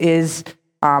certificate is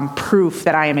proof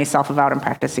that I am a self-avowed and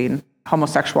practicing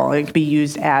homosexual. It can be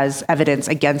used as evidence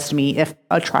against me if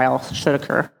a trial should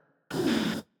occur.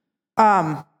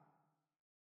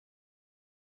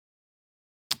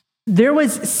 There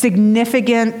was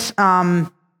significant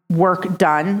work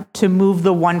done to move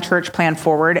the one church plan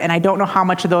forward, and I don't know how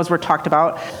much of those were talked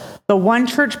about. The one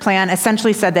church plan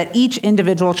essentially said that each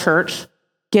individual church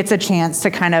gets a chance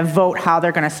to kind of vote how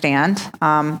they're going to stand.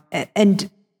 And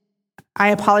I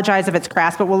apologize if it's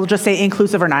crass, but we'll just say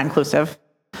inclusive or not inclusive.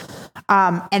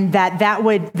 And that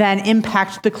would then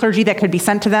impact the clergy that could be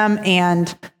sent to them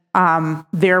and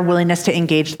their willingness to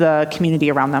engage the community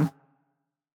around them.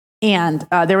 And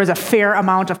there was a fair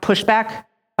amount of pushback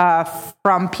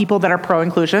from people that are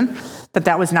pro-inclusion,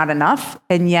 that was not enough.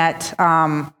 And yet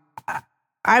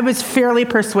I was fairly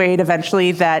persuaded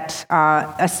eventually that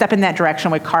a step in that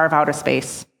direction would carve out a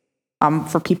space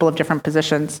for people of different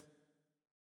positions.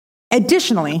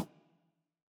 Additionally,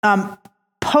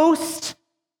 post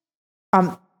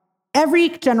every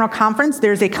general conference,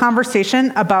 there's a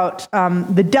conversation about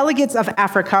the delegates of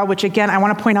Africa, which again, I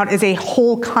want to point out is a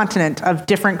whole continent of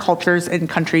different cultures and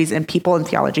countries and people and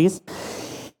theologies.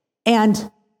 And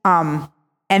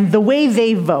the way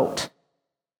they vote.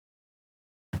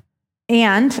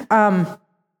 And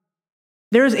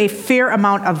there's a fair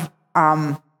amount of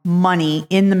money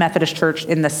in the Methodist Church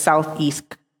in the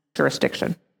Southeast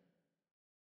jurisdiction.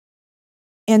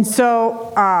 And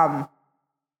so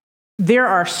there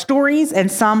are stories,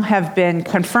 and some have been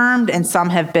confirmed, and some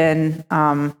have been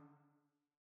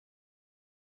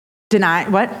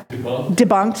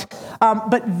debunked.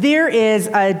 But there is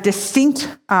a distinct,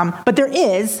 but there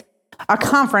is a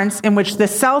conference in which the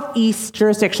Southeast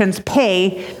jurisdictions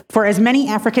pay for as many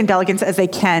African delegates as they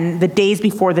can the days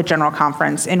before the general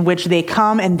conference, in which they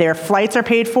come and their flights are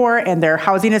paid for and their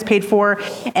housing is paid for,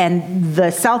 and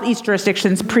the Southeast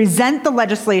jurisdictions present the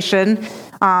legislation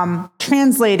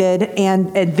translated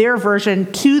and their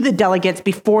version to the delegates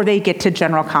before they get to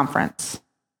general conference.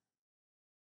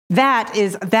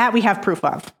 That we have proof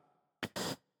of.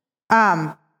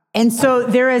 And so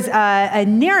there is a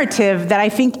narrative that I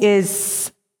think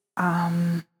is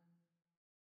in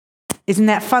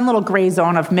that fun little gray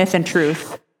zone of myth and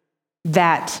truth,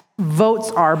 that votes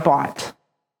are bought,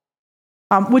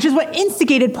 which is what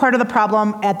instigated part of the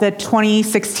problem at the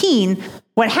 2016.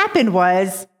 What happened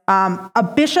was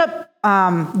a bishop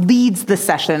leads the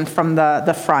session from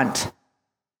the front,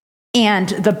 and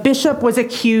the bishop was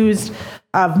accused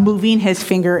of moving his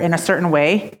finger in a certain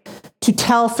way to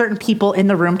tell certain people in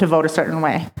the room to vote a certain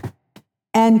way.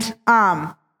 And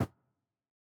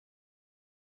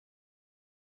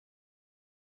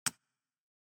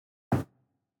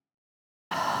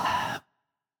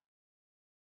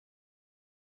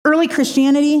early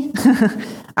Christianity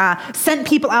sent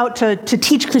people out to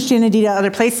teach Christianity to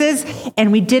other places,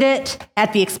 and we did it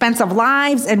at the expense of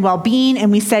lives and well-being,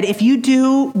 and we said, if you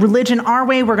do religion our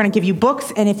way, we're going to give you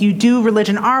books, and if you do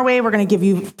religion our way, we're going to give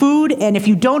you food, and if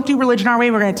you don't do religion our way,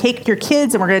 we're going to take your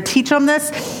kids and we're going to teach them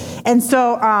this. And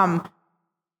so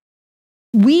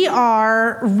we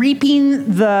are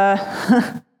reaping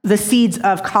the seeds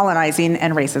of colonizing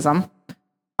and racism.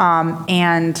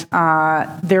 And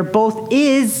there both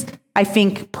is, I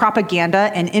think,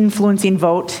 propaganda and influencing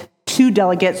vote to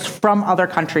delegates from other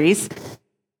countries.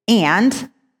 And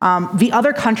the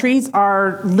other countries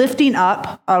are lifting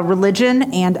up a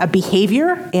religion and a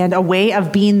behavior and a way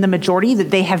of being the majority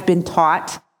that they have been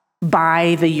taught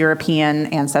by the European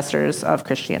ancestors of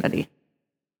Christianity.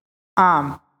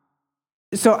 So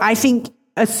I think,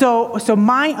 so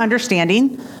my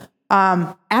understanding,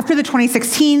 after the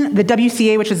 2016, the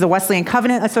WCA, which is the Wesleyan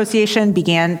Covenant Association,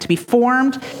 began to be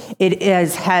formed. It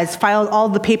has filed all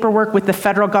the paperwork with the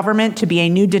federal government to be a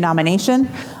new denomination.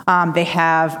 They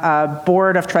have a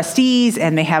board of trustees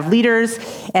and they have leaders,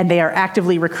 and they are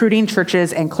actively recruiting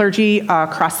churches and clergy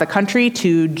across the country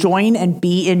to join and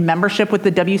be in membership with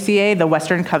the WCA, the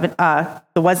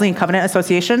Wesleyan Covenant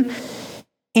Association.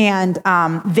 And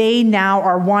they now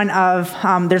are one of,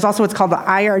 there's also what's called the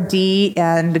IRD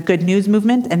and the Good News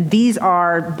Movement. And these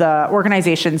are the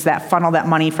organizations that funnel that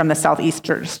money from the Southeast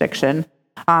jurisdiction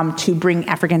to bring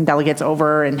African delegates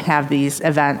over and have these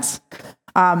events.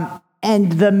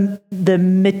 And the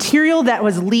material that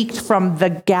was leaked from the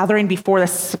gathering before the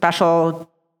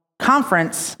special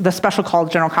conference, the special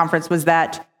called General Conference, was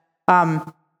that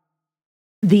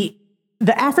the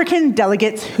African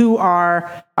delegates who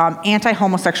are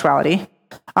anti-homosexuality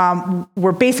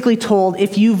were basically told,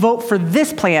 if you vote for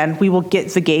this plan, we will get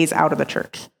the gays out of the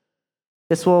church.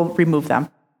 This will remove them.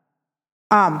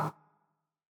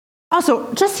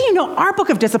 Also, just so you know, our book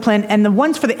of discipline and the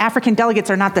ones for the African delegates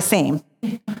are not the same.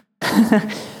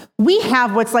 We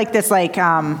have what's like this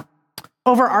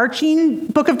overarching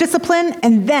book of discipline,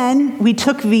 and then we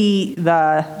took the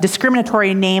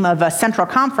discriminatory name of a central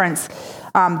conference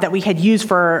that we had used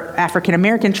for African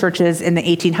American churches in the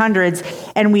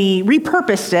 1800s, and we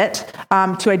repurposed it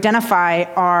to identify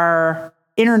our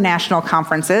international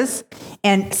conferences.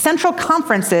 And central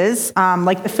conferences,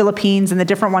 like the Philippines and the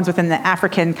different ones within the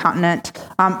African continent,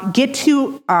 get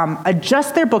to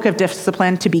adjust their book of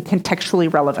discipline to be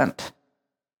contextually relevant.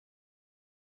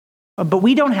 But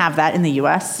we don't have that in the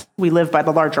U.S. We live by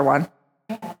the larger one.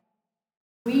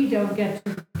 We don't get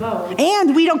to vote.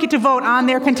 And we don't get to vote on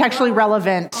their contextually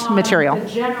relevant material. The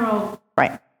general,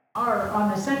 right. Or on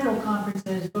the central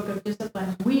conference's book of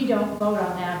discipline, we don't vote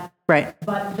on that. Right.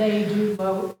 But they do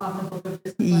vote on the book of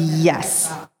discipline.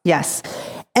 Yes. Yes.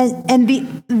 And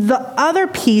the other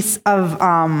piece of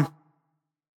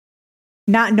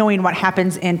not knowing what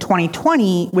happens in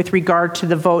 2020 with regard to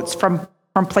the votes from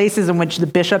places in which the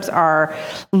bishops are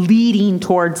leading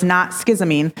towards not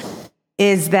schisming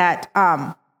is that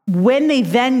when they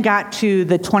then got to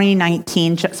the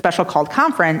 2019 special called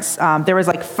conference, there was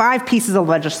like 5 pieces of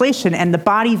legislation, and the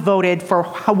body voted for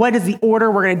what is the order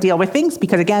we're going to deal with things,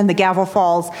 because again, the gavel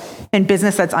falls and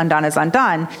business that's undone is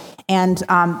undone. And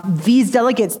these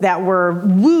delegates that were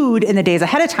wooed in the days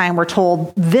ahead of time were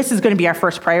told, this is going to be our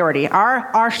first priority.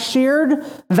 Our shared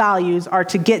values are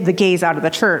to get the gays out of the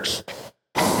church.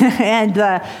 And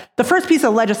the first piece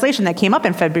of legislation that came up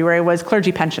in February was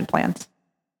clergy pension plans.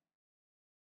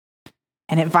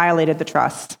 And it violated the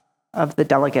trust of the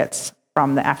delegates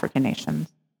from the African nations.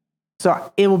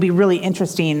 So it will be really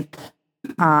interesting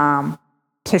to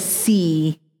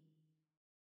see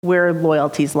where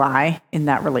loyalties lie in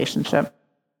that relationship.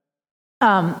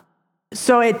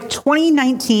 So at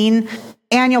 2019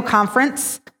 annual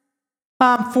conference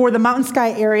for the Mountain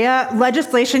Sky area,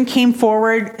 legislation came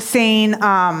forward saying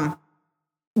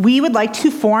we would like to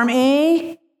form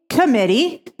a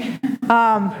committee.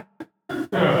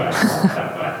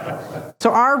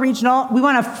 So our regional, we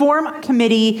want to form a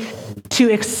committee to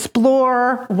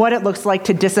explore what it looks like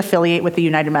to disaffiliate with the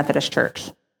United Methodist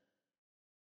Church.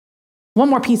 One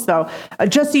more piece, though,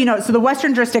 just so you know, so the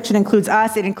Western jurisdiction includes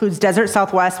us. It includes Desert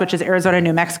Southwest, which is Arizona and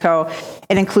New Mexico.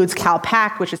 It includes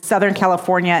CalPAC, which is Southern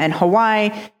California and Hawaii.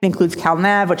 It includes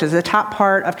CalNev, which is the top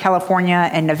part of California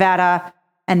and Nevada.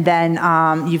 And then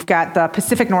you've got the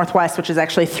Pacific Northwest, which is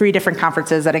actually 3 different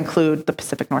conferences that include the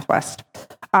Pacific Northwest.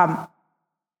 And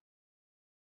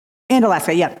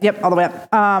Alaska, yep, all the way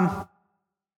up.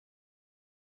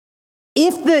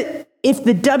 If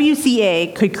the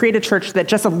WCA could create a church that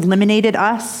just eliminated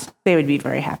us, they would be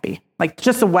very happy. Like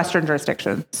just a Western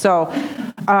jurisdiction. So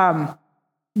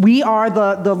we are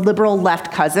the liberal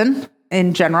left cousin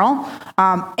in general.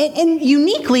 And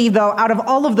uniquely, though, out of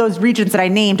all of those regions that I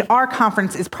named, our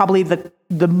conference is probably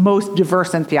the most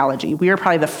diverse in theology. We are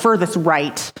probably the furthest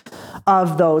right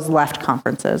of those left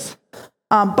conferences.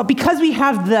 But because we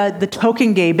have the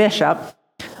token gay bishop,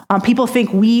 people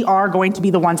think we are going to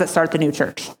be the ones that start the new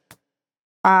church.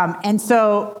 And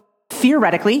so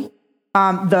theoretically,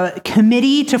 the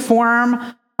committee to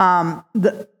form an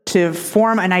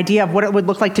idea of what it would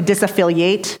look like to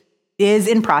disaffiliate is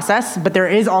in process, but there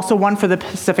is also one for the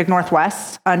Pacific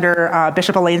Northwest under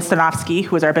Bishop Elaine Stanovsky,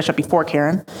 who was our bishop before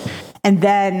Karen. And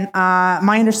then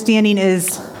my understanding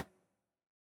is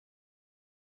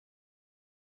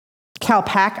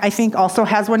CalPAC, I think, also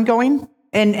has one going.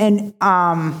 And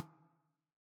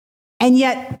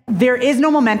yet there is no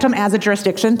momentum as a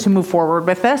jurisdiction to move forward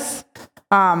with this.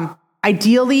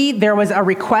 Ideally, there was a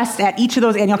request at each of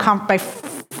those annual by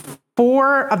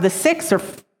 4 of the 6, or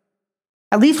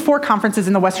at least 4 conferences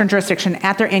in the Western jurisdiction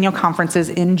at their annual conferences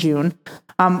in June,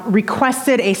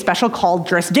 requested a special called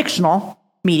jurisdictional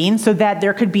meeting so that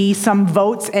there could be some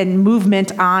votes and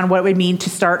movement on what it would mean to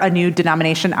start a new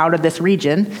denomination out of this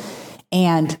region.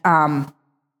 And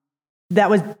that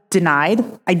was denied.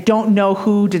 I don't know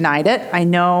who denied it. I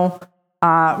know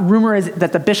rumor is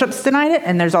that the bishops denied it,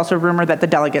 and there's also rumor that the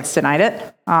delegates denied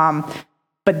it.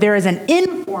 But there is an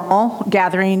informal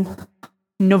gathering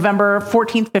November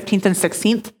 14th, 15th, and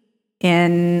 16th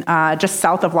in just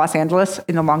south of Los Angeles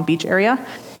in the Long Beach area,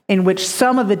 in which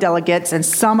some of the delegates and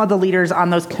some of the leaders on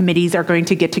those committees are going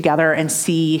to get together and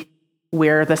see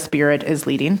where the Spirit is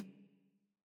leading.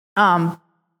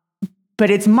 But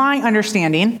it's my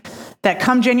understanding that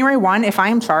come January 1, if I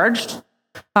am charged,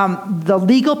 The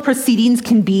legal proceedings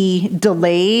can be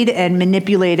delayed and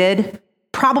manipulated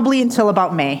probably until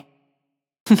about May.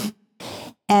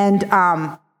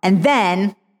 And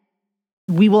then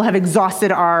we will have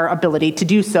exhausted our ability to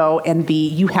do so, and the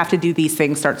you have to do these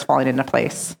things starts falling into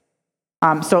place.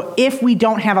 So if we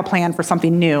don't have a plan for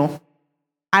something new,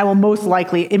 I will most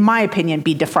likely, in my opinion,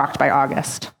 be defrocked by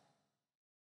August.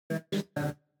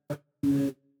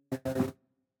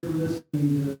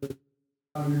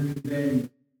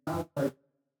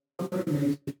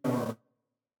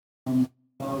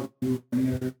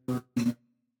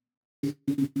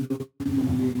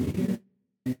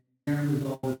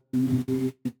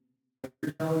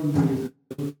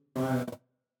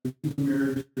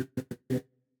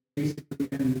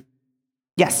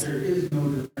 Yes.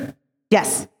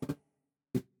 Yes.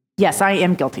 Yes, I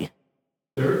am guilty.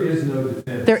 There is no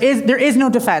defense. There is no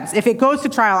defense. If it goes to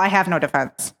trial, I have no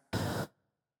defense.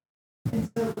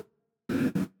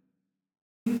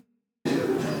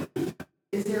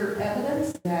 Is there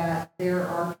evidence that there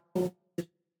are people who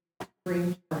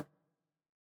bring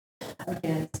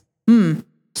against?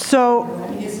 So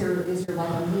Is there like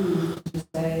a move to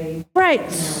say?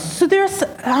 right. So there's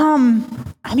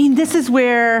this is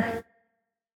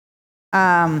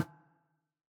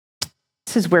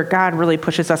where God really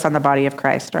pushes us on the body of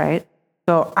Christ, right?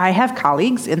 So I have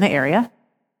colleagues in the area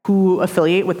who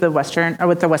affiliate with the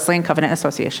Wesleyan Covenant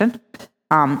Association,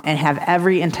 and have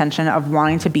every intention of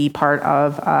wanting to be part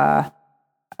of a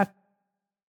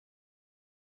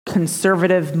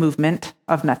conservative movement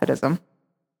of Methodism,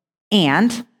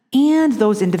 and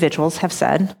those individuals have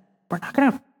said, we're not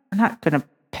gonna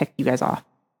pick you guys off.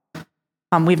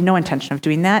 We have no intention of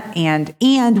doing that,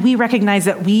 and we recognize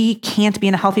that we can't be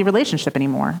in a healthy relationship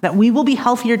anymore, that we will be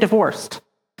healthier divorced,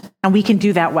 and we can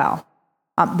do that well.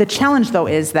 The challenge, though,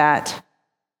 is that,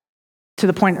 to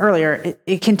the point earlier,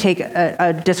 it can take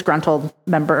a disgruntled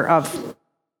member of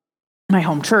my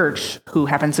home church who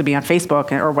happens to be on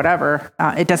Facebook or whatever.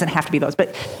 It doesn't have to be those.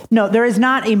 But no, there is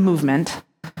not a movement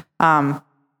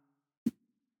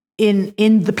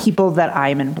in the people that I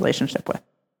am in relationship with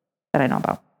that I know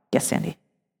about. Yes, Sandy.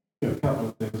 A couple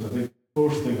of things. I think the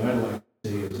first thing I'd like to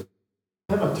say is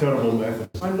I'm a terrible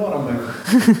Methodist. I'm not a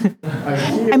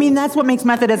Methodist. That's what makes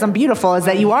Methodism beautiful, is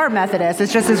that you are Methodist.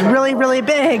 It's just it's really, really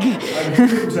big.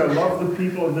 I love the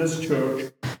people in this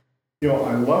church.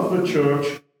 I love the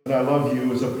church, and I love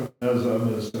you as a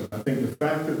minister. I think the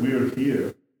fact that we're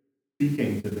here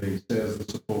speaking today says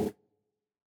the support.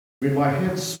 My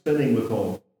head's spinning with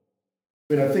all.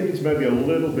 I think it's maybe a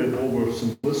little bit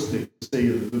oversimplistic to say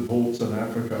that the votes in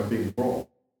Africa are being brought.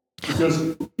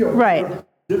 Because right.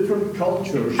 Different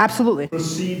cultures absolutely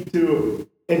proceed to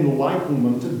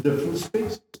enlightenment in different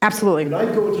spaces. Absolutely. When I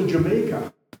go to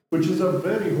Jamaica, which is a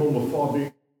very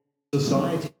homophobic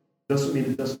society, doesn't mean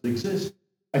it doesn't exist.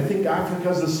 I think Africa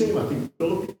is the same. I think the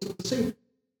Philippines is the same.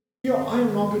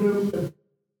 I'm not going to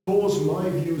impose my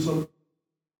views on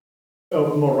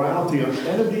morality on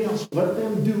anybody else. Let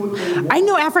them do what they want. I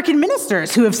know African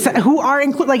ministers who are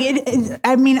included.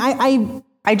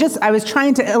 I was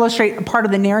trying to illustrate a part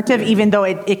of the narrative, even though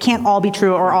it can't all be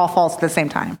true or all false at the same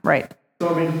time, right?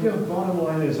 So bottom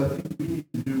line is, I think we need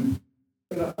to do.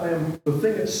 The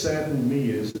thing that saddened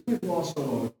me is that we've lost a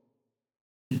lot.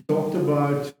 You talked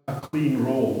about a clean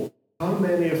roll. How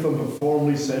many of them have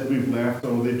formally said we've left,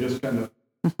 or they just kind of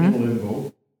in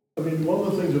limbo? One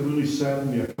of the things that really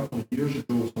saddened me a couple of years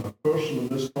ago was when a person in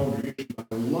this congregation that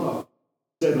I love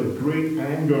said with great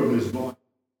anger in his voice,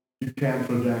 "You can't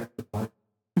redact the Bible."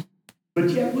 But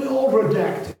yet we all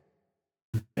redact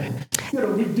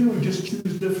it. We do just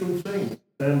choose different things.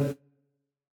 And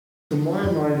to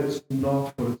my mind, it's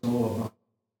not what it's all about.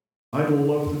 I'd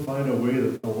love to find a way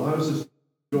that allows us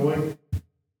going.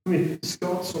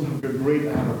 Scots don't have a great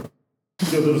error.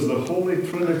 There's the Holy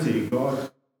Trinity,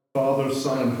 God, Father,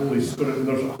 Son, and Holy Spirit. And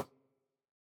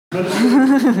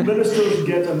there's ministers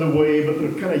get in the way, but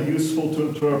they're kind of useful to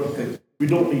interpret things. We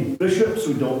don't need bishops.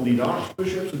 We don't need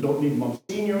archbishops. We don't need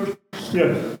monsignors.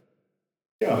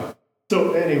 Yeah.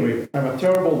 So anyway, I'm a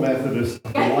terrible Methodist.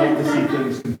 I like to see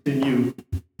things continue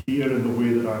here in the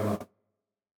way that I love.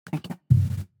 Thank you.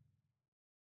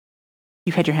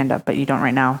 You had your hand up, but you don't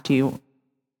right now. Do you?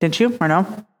 Didn't you? Or no?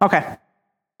 Okay.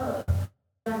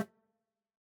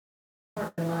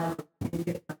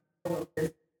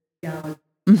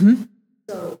 Mm-hmm.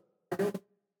 So I don't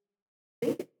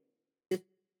think it's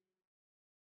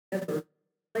ever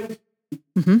like.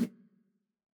 Mm-hmm.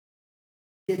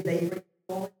 Did they bring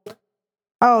forward?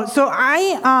 Oh, so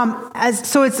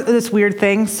it's this weird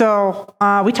thing. So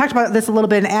we talked about this a little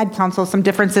bit in Ad Council, some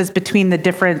differences between the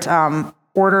different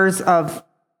orders of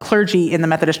clergy in the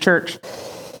Methodist Church.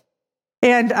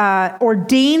 And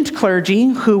ordained clergy,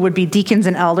 who would be deacons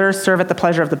and elders, serve at the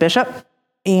pleasure of the bishop.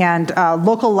 And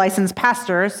local licensed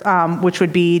pastors, which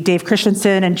would be Dave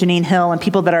Christensen and Janine Hill, and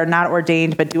people that are not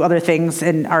ordained but do other things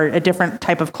and are a different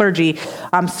type of clergy,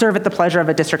 serve at the pleasure of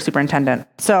a district superintendent.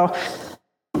 So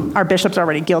our bishop's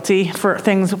already guilty for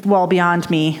things well beyond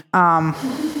me.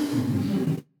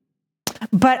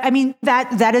 But I mean,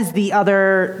 that is the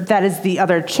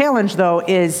other challenge, though,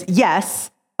 is yes,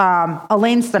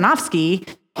 Elaine Stanovsky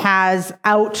has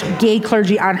out gay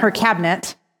clergy on her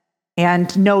cabinet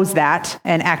and knows that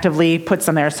and actively puts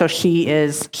them there. So she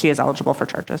is eligible for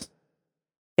charges.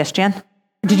 Yes, Jan?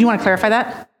 Did you want to clarify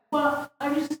that? Well, I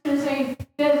was just going to say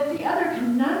that the other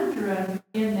conundrum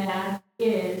in that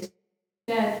is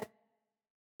that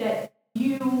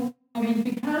you, I mean,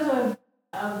 because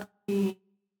of the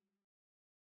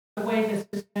way the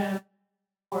system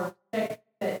works, that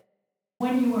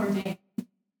when you ordain,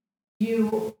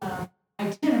 you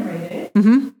itinerated,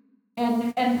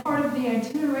 and part of the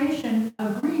itineration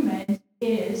agreement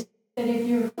is that if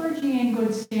you're clergy in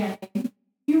good standing,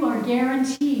 you are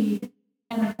guaranteed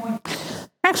an appointment.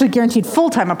 Actually guaranteed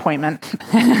full-time appointment.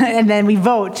 And then we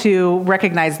vote to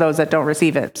recognize those that don't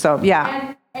receive it. So,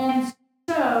 yeah. And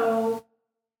so,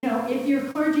 if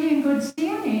you're clergy in good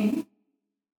standing,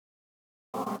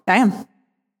 I am.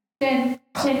 then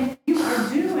you are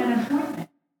due an appointment.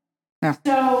 Yeah.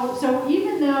 So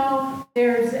even though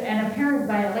there's an apparent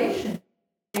violation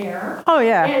there, Oh,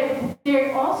 yeah.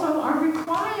 they also are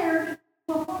required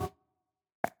to appoint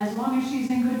as long as she's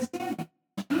in good standing.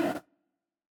 Yeah.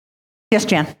 Yes,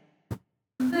 Jan?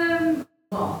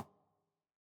 Well,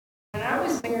 when I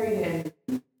was married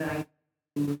in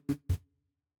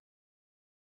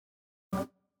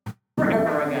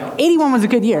forever ago, 81 was a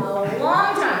good year. a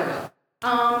long time ago,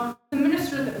 the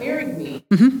minister that married me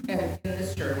in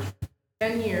this church,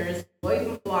 10 years, Lloyd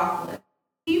McLaughlin,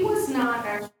 he was not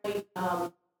actually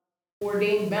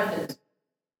ordained Methodist.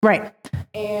 Right.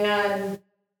 And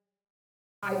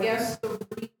I guess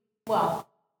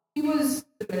he was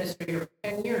the minister here for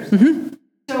 10 years.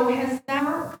 So has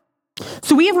that...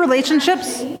 So we have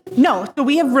relationships. No, so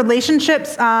we have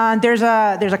relationships. There's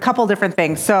a couple different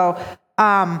things. So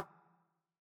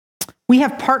we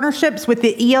have partnerships with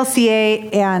the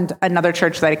ELCA and another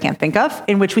church that I can't think of,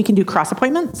 in which we can do cross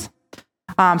appointments.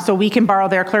 So we can borrow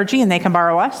their clergy and they can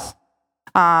borrow us.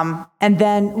 And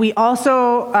then we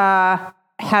also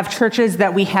have churches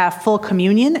that we have full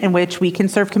communion, in which we can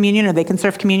serve communion or they can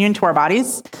serve communion to our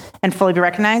bodies and fully be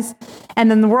recognized. And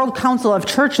then the World Council of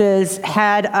Churches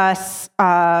had us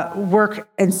work.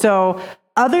 And so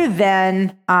other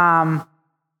than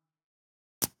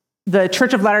the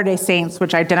Church of Latter-day Saints,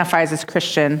 which identifies as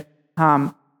Christian,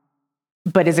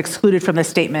 but is excluded from the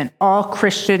statement, all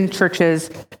Christian churches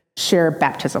share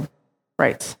baptism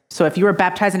rights. So if you were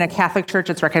baptized in a Catholic church,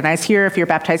 it's recognized here. If you're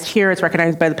baptized here, it's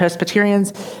recognized by the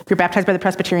Presbyterians. If you're baptized by the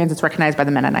Presbyterians, it's recognized by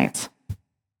the Mennonites.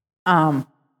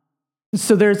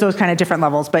 So there's those kind of different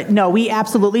levels. But no, we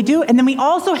absolutely do. And then we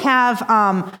also have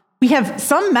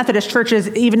some Methodist churches,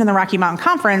 even in the Rocky Mountain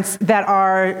Conference, that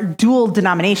are dual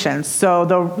denominations. So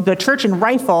the church in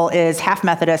Rifle is half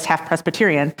Methodist, half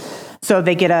Presbyterian. So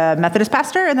they get a Methodist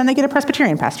pastor, and then they get a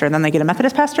Presbyterian pastor, and then they get a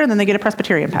Methodist pastor, and then they get a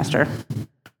Presbyterian pastor.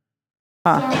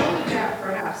 So that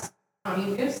perhaps,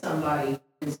 if somebody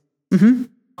is in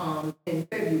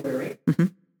February,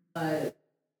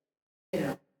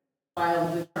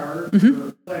 filed the charge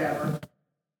or whatever,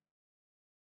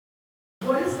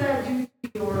 what does that do to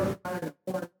your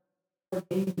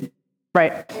ordainment?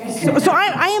 Right. So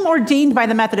I am ordained by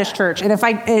the Methodist Church, and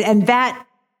that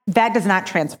does not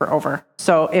transfer over.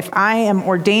 So if I am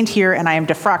ordained here and I am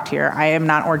defrocked here, I am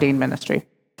not ordained ministry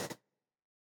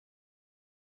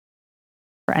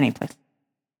for any place.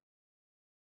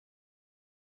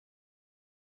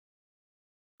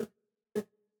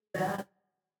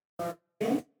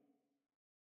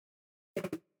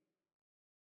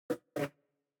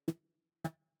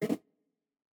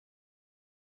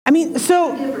 I mean,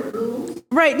 so,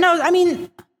 right, no, I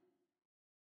mean,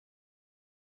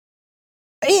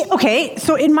 okay,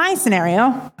 so in my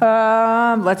scenario,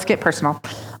 let's get personal.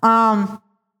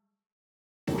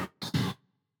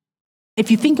 If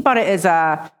you think about it as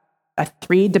a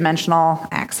three-dimensional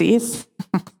axis,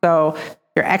 so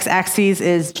your x-axis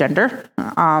is gender,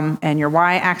 and your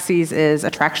y-axis is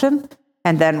attraction,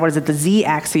 and then the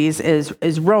z-axis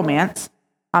is romance.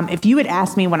 If you had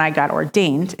asked me when I got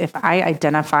ordained if I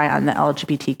identify on the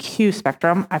LGBTQ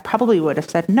spectrum, I probably would have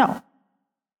said no.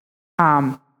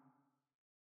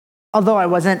 Although I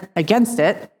wasn't against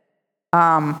it,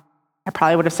 I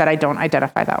probably would have said I don't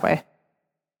identify that way.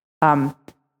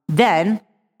 Then,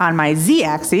 on my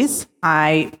z-axis,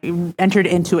 I entered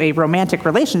into a romantic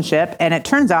relationship, and it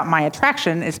turns out my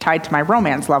attraction is tied to my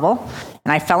romance level,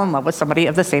 and I fell in love with somebody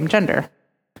of the same gender.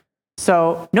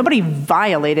 So nobody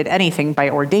violated anything by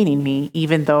ordaining me,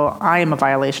 even though I am a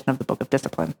violation of the Book of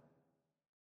Discipline.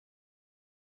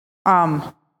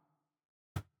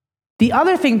 The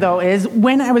other thing, though, is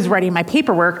when I was writing my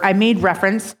paperwork, I made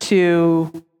reference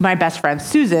to my best friend,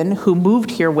 Susan, who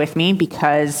moved here with me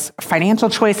because financial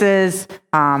choices,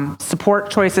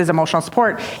 support choices, emotional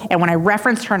support. And when I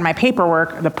referenced her in my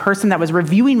paperwork, the person that was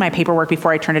reviewing my paperwork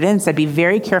before I turned it in said, be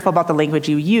very careful about the language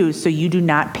you use so you do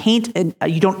not paint,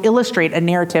 you don't illustrate a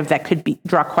narrative that could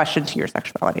draw question to your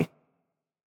sexuality,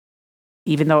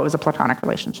 even though it was a platonic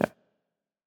relationship.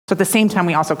 So at the same time,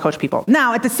 we also coach people.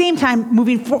 Now, at the same time,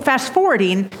 fast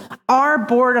forwarding, our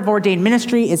board of ordained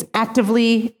ministry is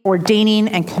actively ordaining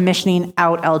and commissioning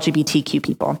out LGBTQ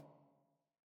people.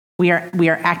 We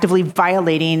are actively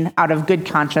violating, out of good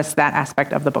conscience, that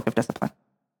aspect of the Book of Discipline.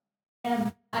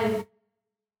 And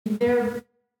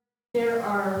there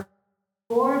are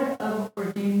board of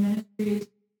ordained ministries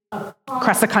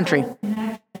Across the country.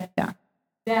 Yeah.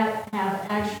 That have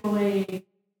actually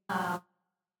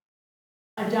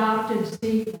adopted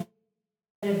statements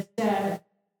that have said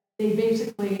they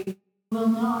basically will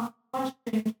not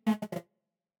question candidates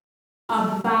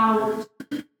about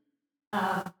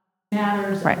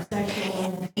matters of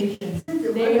sexual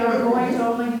orientation. They are going to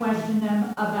only question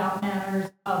them about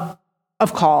matters of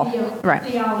call,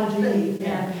 theology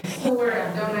and So we're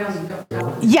at don't ask, don't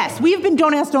tell. yes, we have been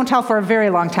don't ask, don't tell for a very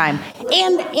long time,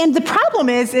 and the problem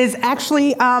is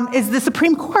the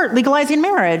Supreme Court legalizing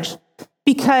marriage.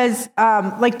 Because,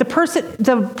 like the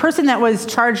person that was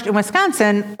charged in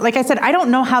Wisconsin, like I said, I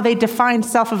don't know how they defined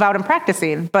self-avowed and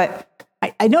practicing, but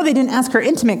I know they didn't ask her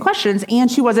intimate questions, and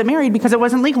she wasn't married because it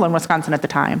wasn't legal in Wisconsin at the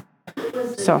time.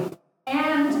 So,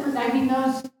 and I mean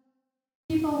those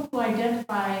people who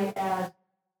identify as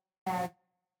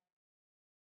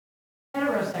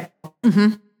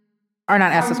heterosexual are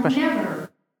not asked this are question. never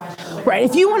questioned. Right.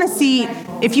 If you want to see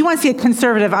a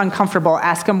conservative uncomfortable,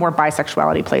 ask them where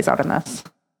bisexuality plays out in this.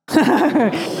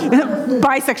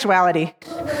 Bisexuality.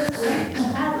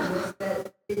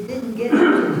 That it didn't get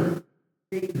into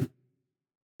the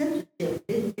censorship,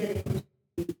 didn't get into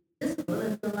the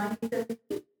discipline until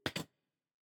 1972.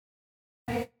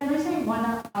 Can I say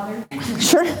one other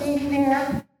Sure. thing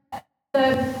there?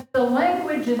 The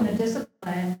language in the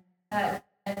discipline, and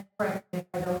correct me if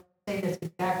I don't say this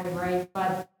exactly right,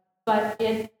 but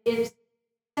it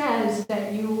says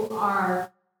that you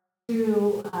are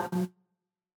to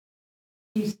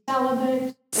be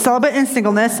celibate in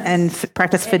singleness and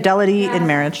practice fidelity in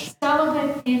marriage.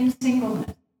 Celibate in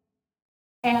singleness.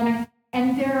 And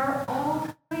there are all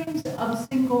kinds of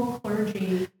single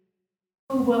clergy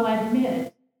who will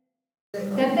admit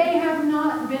that they have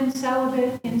not been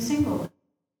celibate in singleness,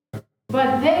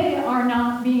 but they are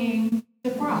not being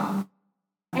defrauded.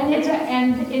 And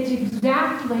it's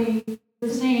exactly the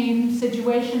same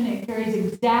situation. It carries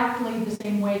exactly the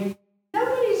same weight.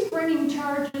 Nobody's bringing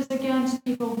charges against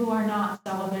people who are not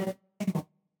celibate single.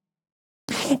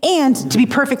 And to be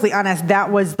perfectly honest, that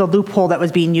was the loophole that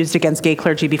was being used against gay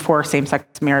clergy before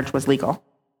same-sex marriage was legal.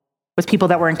 Was people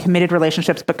that were in committed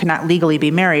relationships but could not legally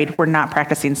be married were not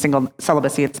practicing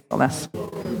celibacy and singleness.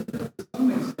 To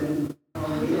some extent,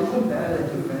 isn't that a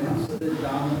defense that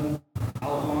Don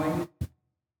outlined?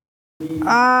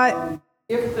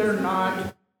 If they're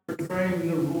not portraying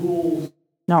the rules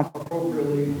No.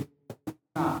 appropriately,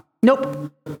 not. Nope.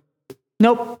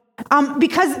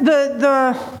 Because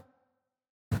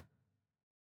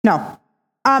no.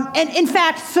 And in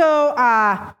fact,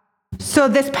 so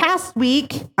this past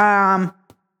week, John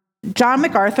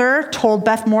MacArthur told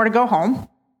Beth Moore to go home,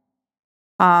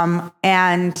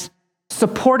 and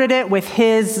supported it with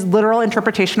his literal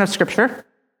interpretation of Scripture.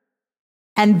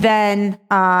 And then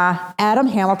Adam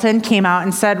Hamilton came out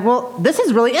and said, well, this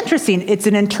is really interesting. It's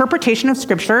an interpretation of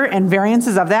Scripture and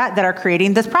variances of that are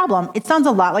creating this problem. It sounds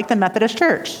a lot like the Methodist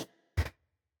Church.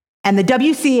 And the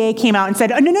WCA came out and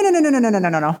said, oh,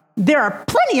 no. There are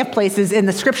plenty of places in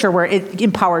the Scripture where it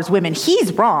empowers women.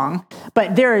 He's wrong,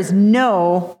 but there's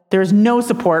no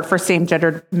support for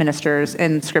same-gendered ministers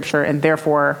in Scripture, and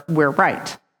therefore we're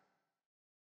right.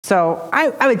 So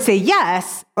I would say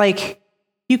yes, it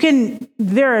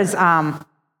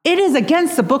is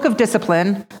against the Book of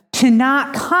Discipline to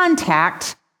not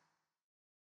contact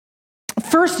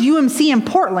First UMC in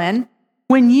Portland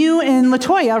when you and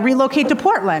LaToya relocate to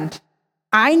Portland.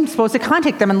 I'm supposed to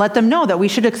contact them and let them know that we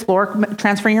should explore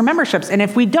transferring your memberships. And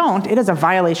if we don't, it is a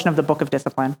violation of the Book of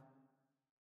Discipline.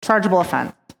 Chargeable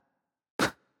offense.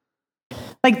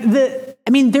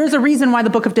 there's a reason why the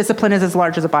book of discipline is as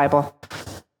large as a Bible.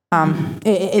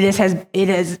 It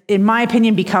has, in my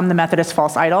opinion, become the Methodist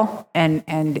false idol, and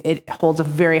it holds a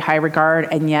very high regard,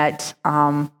 and yet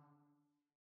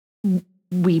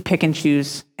we pick and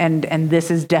choose, and this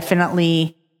has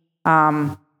definitely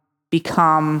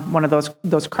become one of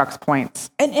those crux points.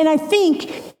 And I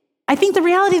think the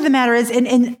reality of the matter is,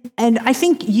 and I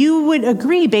think you would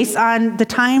agree, based on the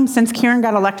time since Karen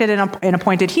got elected and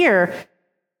appointed here,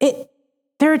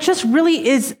 there just really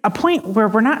is a point where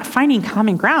we're not finding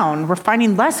common ground. We're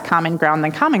finding less common ground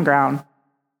than common ground.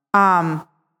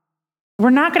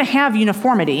 We're not going to have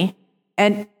uniformity.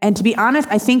 And to be honest,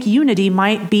 I think unity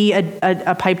might be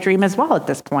a pipe dream as well at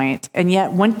this point. And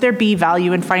yet, wouldn't there be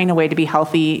value in finding a way to be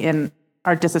healthy in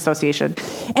our disassociation?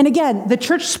 And again, the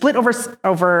church split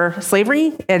over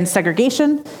slavery and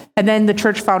segregation, and then the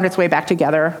church found its way back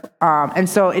together. And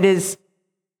so it is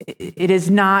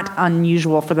not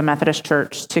unusual for the Methodist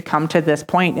Church to come to this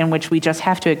point in which we just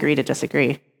have to agree to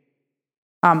disagree.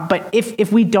 But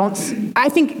if we don't, I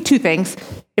think two things.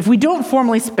 If we don't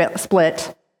formally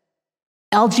split,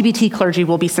 LGBT clergy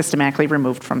will be systematically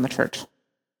removed from the church.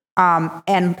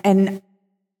 And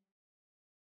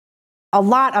a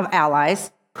lot of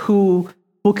allies who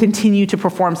will continue to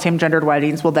perform same-gendered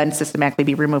weddings will then systematically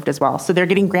be removed as well. So they're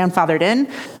getting grandfathered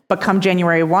in, but come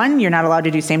January 1, you're not allowed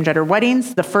to do same-gendered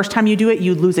weddings. The first time you do it,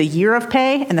 you lose a year of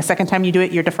pay, and the second time you do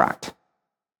it, you're defrocked.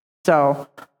 So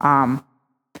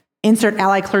insert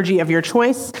ally clergy of your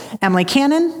choice. Emily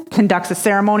Cannon conducts a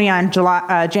ceremony on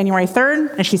January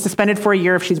 3rd, and she's suspended for a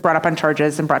year if she's brought up on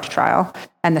charges and brought to trial.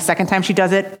 And the second time she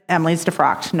does it, Emily's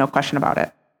defrocked, no question about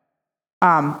it.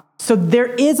 So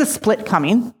there is a split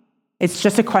coming. It's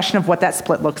just a question of what that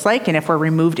split looks like, and if we're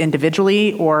removed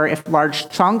individually, or if large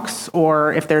chunks,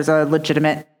 or if there's a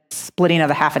legitimate splitting of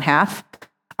the half and half.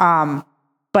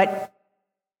 But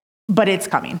it's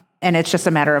coming, and it's just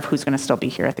a matter of who's going to still be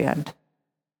here at the end.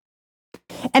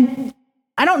 And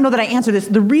I don't know that I answered this.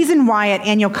 The reason why at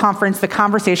annual conference the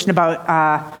conversation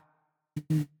about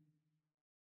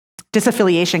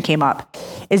disaffiliation came up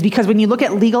is because when you look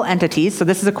at legal entities, so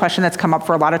this is a question that's come up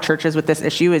for a lot of churches with this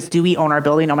issue, is do we own our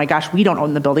building? Oh my gosh, we don't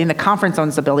own the building. The conference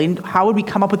owns the building. How would we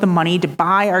come up with the money to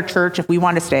buy our church if we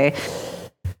want to stay?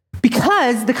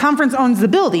 Because the conference owns the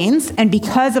buildings, and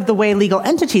because of the way legal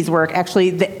entities work, actually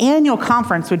the annual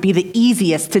conference would be the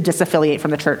easiest to disaffiliate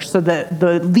from the church. So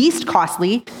the least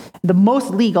costly, the most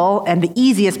legal, and the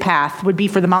easiest path would be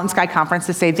for the Mountain Sky Conference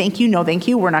to say, thank you, no thank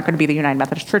you, we're not going to be the United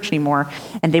Methodist Church anymore.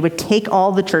 And they would take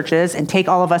all the churches and take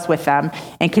all of us with them,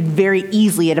 and could very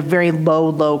easily, at a very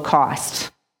low cost,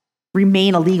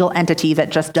 remain a legal entity that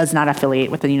just does not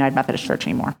affiliate with the United Methodist Church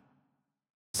anymore.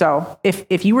 So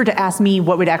if you were to ask me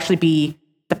what would actually be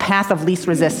the path of least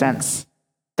resistance,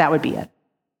 that would be it.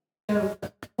 So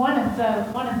one of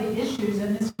the issues,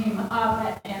 and this came up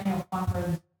at annual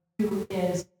conference too,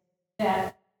 is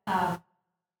that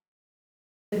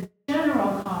the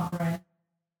general conference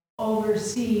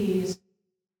oversees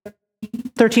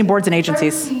 13 boards and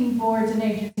agencies. 13 boards and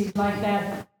agencies like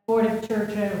that, Board of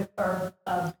Church or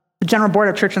The General Board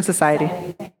of Church and Society.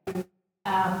 Thank you.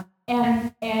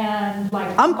 And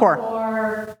like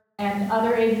UMCOR and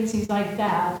other agencies like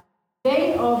that,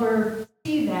 they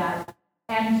oversee that,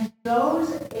 and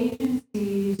those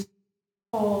agencies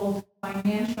hold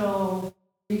financial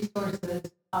resources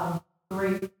of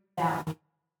great value.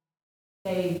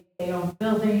 They own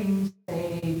buildings,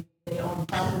 they own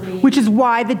property. Which is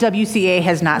why the WCA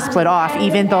has not split off,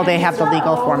 even though they have the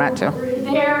legal format too.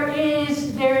 There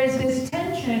is this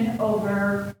tension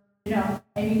over, I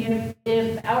mean,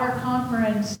 if our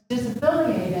conference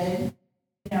disaffiliated,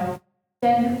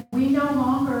 then we no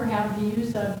longer have the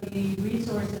use of the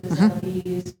resources of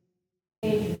these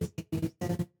agencies.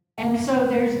 And so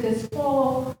there's this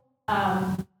whole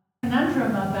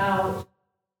conundrum about,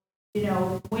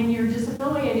 when you're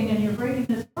disaffiliating and you're breaking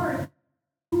this apart,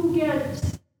 who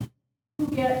gets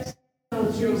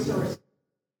those resources?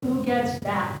 Who gets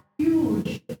that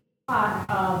huge pot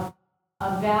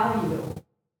of value?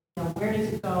 Where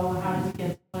does it go? How does it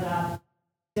get split up?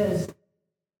 Does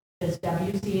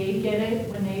WCA get it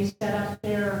when they set up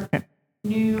their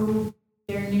new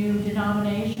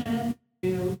denomination?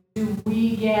 Do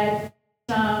we get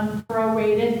some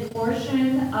prorated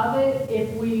portion of it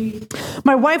if we?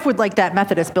 My wife would like that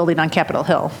Methodist building on Capitol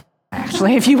Hill.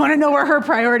 Actually, if you want to know where her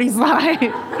priorities lie.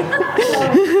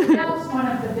 So that's one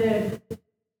of the big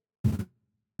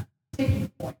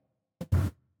sticking points.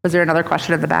 Was there another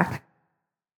question in the back?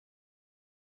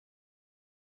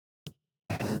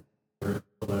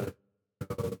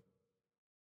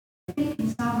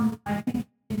 I think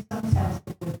in some sense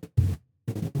it would.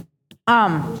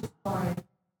 Which is why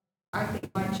I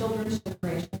think my children's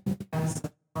generation has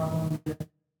a problem with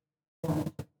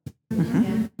formal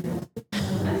churches.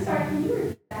 I'm sorry, can you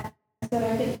repeat that? I said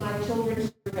I think my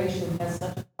children's generation has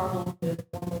such a problem with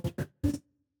formal churches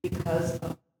because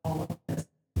of all of this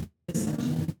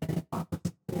dissension and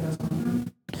hypocrisy. And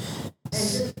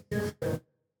just a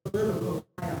political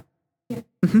triumph.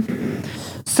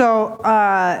 So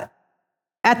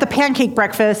at the pancake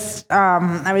breakfast,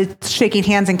 I was shaking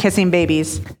hands and kissing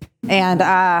babies. And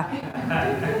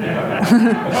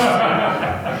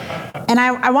and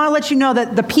I want to let you know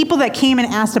that the people that came and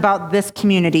asked about this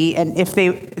community, and if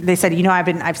they said,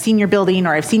 I've seen your building,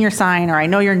 or I've seen your sign, or I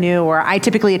know you're new, or I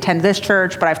typically attend this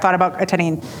church, but I've thought about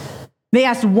attending. They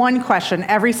asked one question,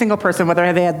 every single person,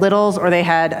 whether they had littles or they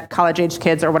had college-age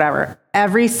kids or whatever.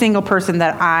 Every single person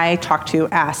that I talked to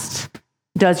asked,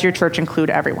 does your church include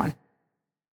everyone?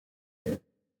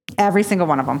 Every single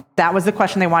one of them. That was the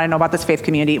question they wanted to know about this faith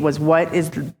community, was what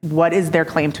is their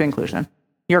claim to inclusion?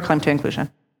 Your claim to inclusion.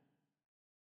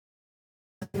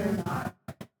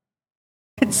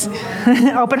 It's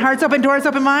open hearts, open doors,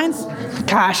 open minds.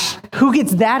 Gosh, who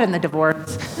gets that in the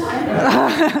divorce?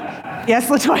 Yes,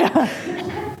 LaToya.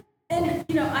 And,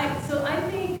 I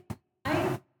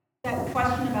think that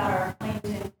question about our claim to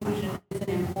inclusion is an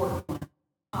important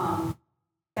one.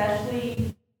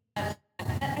 Especially, I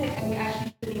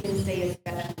actually shouldn't even say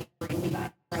especially for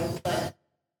anybody, right? But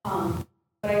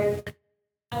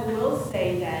I will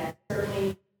say that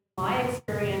certainly my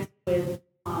experience with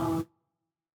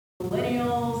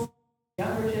millennials,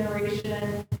 younger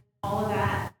generation, all of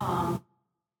that,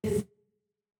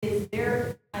 is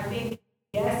there, I think,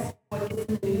 yes, what gets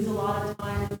in the news a lot of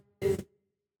times is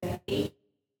the hate.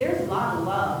 There's a lot of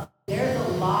love. There's a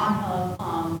lot of,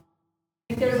 I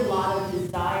think there's a lot of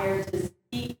desire to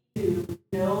seek to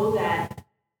know that,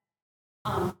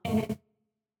 and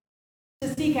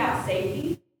to seek out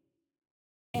safety,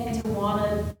 and to want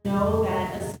to know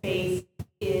that a space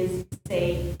is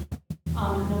safe,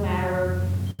 no matter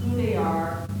who they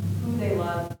are, who they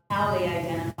love, how they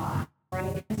identify,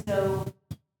 right? And so,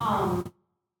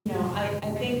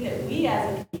 I think that we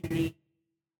as a community,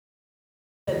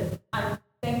 that I'm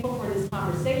thankful for this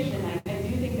conversation. I do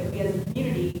think that we as a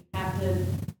community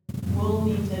will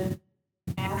need to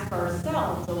ask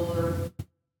ourselves over the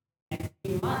next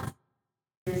few months,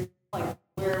 like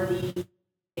where we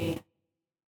stand.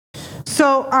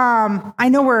 So I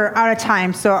know we're out of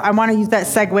time, so I want to use that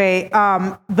segue.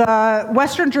 The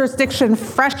Western Jurisdiction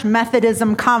Fresh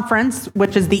Methodism Conference,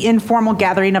 which is the informal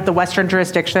gathering of the Western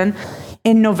Jurisdiction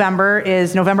in November,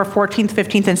 is November 14th,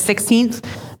 15th, and 16th.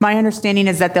 My understanding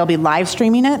is that they'll be live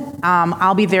streaming it.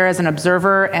 I'll be there as an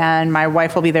observer, and my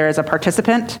wife will be there as a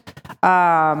participant.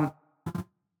 Donna,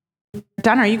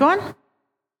 are you going?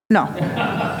 No.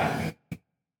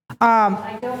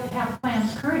 I don't have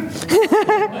plans currently.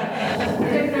 I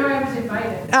didn't know I was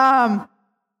invited.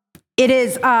 It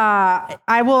is,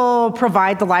 I will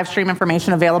provide the live stream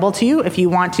information available to you if you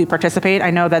want to participate.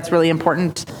 I know that's really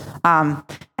important.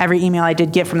 Every email I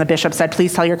did get from the bishop said,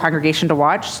 please tell your congregation to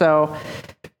watch. So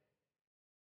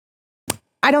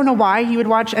I don't know why you would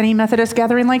watch any Methodist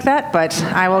gathering like that, but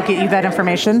I will get you that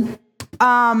information.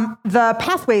 The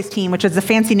Pathways team, which is the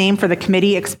fancy name for the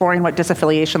committee exploring what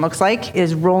disaffiliation looks like,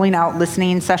 is rolling out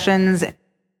listening sessions. I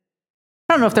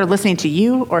don't know if they're listening to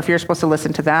you or if you're supposed to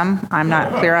listen to them. I'm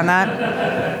not clear on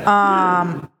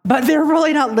that. But they're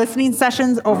rolling out listening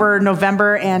sessions over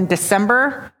November and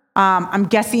December. I'm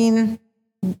guessing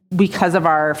because of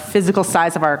our physical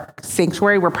size of our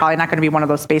sanctuary, we're probably not going to be one of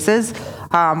those spaces.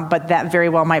 But that very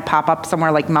well might pop up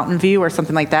somewhere like Mountain View or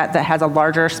something like that that has a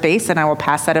larger space, and I will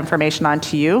pass that information on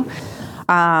to you.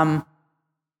 I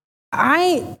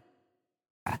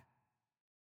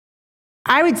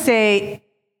would say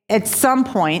at some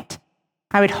point,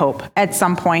 I would hope at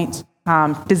some point,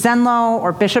 DeZenlo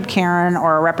or Bishop Karen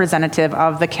or a representative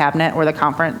of the cabinet or the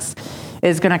conference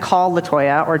is going to call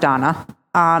LaToya or Donna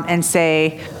and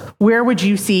say, where would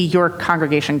you see your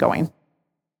congregation going?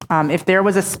 If there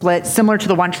was a split similar to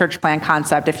the one church plan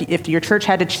concept, if your church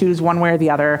had to choose one way or the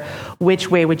other, which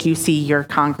way would you see your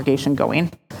congregation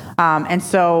going? And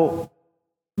so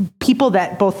people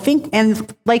that both think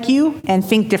and like you and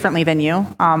think differently than you,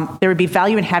 there would be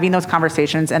value in having those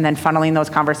conversations and then funneling those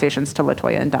conversations to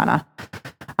LaToya and Donna.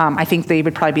 I think they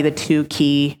would probably be the two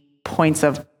key points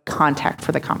of contact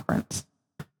for the conference.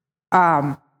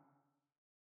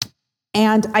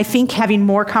 And I think having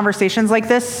more conversations like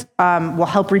this will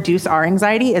help reduce our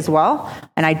anxiety as well.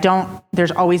 And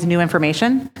there's always new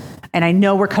information. And I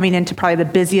know we're coming into probably the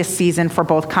busiest season for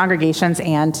both congregations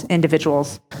and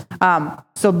individuals.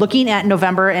 So looking at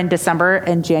November and December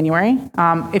and January,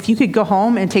 if you could go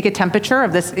home and take a temperature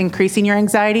of this increasing your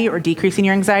anxiety or decreasing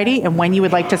your anxiety and when you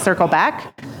would like to circle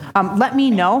back, let me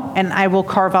know and I will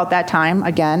carve out that time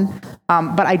again.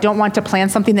 But I don't want to plan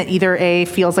something that either A,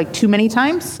 feels like too many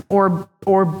times, or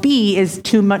B, is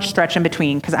too much stretch in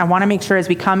between. Because I want to make sure as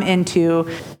we come into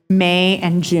May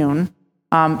and June,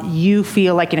 you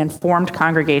feel like an informed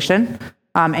congregation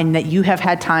and that you have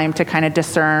had time to kind of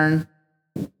discern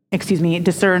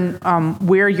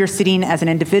where you're sitting as an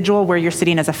individual, where you're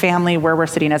sitting as a family, where we're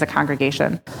sitting as a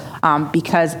congregation.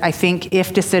 Because I think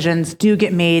if decisions do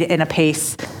get made in a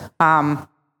pace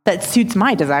that suits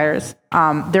my desires,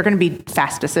 they're going to be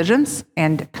fast decisions,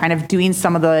 and kind of doing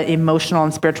some of the emotional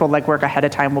and spiritual legwork ahead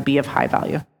of time will be of high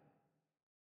value.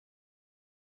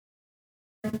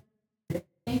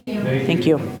 Thank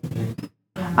you.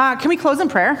 Can we close in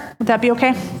prayer? Would that be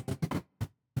okay?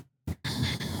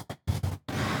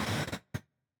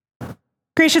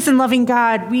 Gracious and loving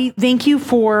God, we thank you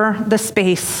for the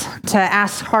space to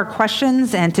ask hard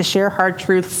questions and to share hard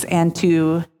truths and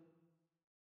to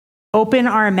open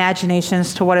our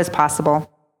imaginations to what is possible.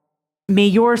 May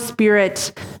your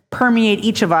Spirit permeate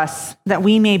each of us that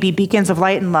we may be beacons of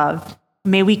light and love.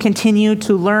 May we continue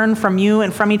to learn from you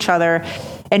and from each other,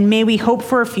 and may we hope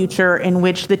for a future in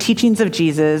which the teachings of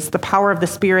Jesus, the power of the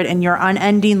Spirit, and your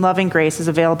unending love and grace is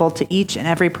available to each and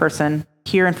every person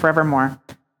here and forevermore.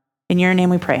 In your name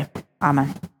we pray.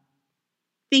 Amen.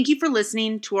 Thank you for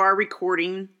listening to our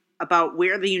recording about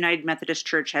where the United Methodist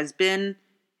Church has been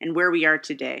and where we are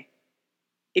today.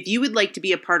 If you would like to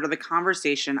be a part of the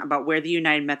conversation about where the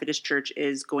United Methodist Church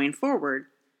is going forward,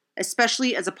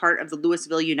 especially as a part of the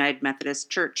Louisville United Methodist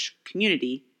Church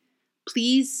community,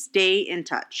 please stay in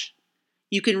touch.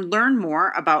 You can learn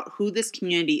more about who this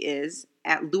community is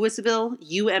at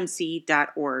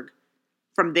louisvilleumc.org.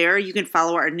 From there, you can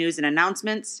follow our news and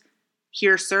announcements,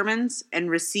 hear sermons, and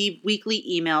receive weekly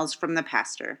emails from the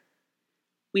pastor.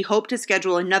 We hope to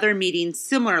schedule another meeting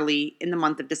similarly in the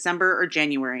month of December or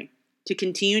January to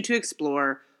continue to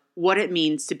explore what it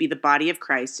means to be the body of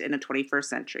Christ in the 21st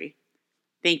century.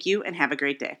 Thank you and have a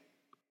great day.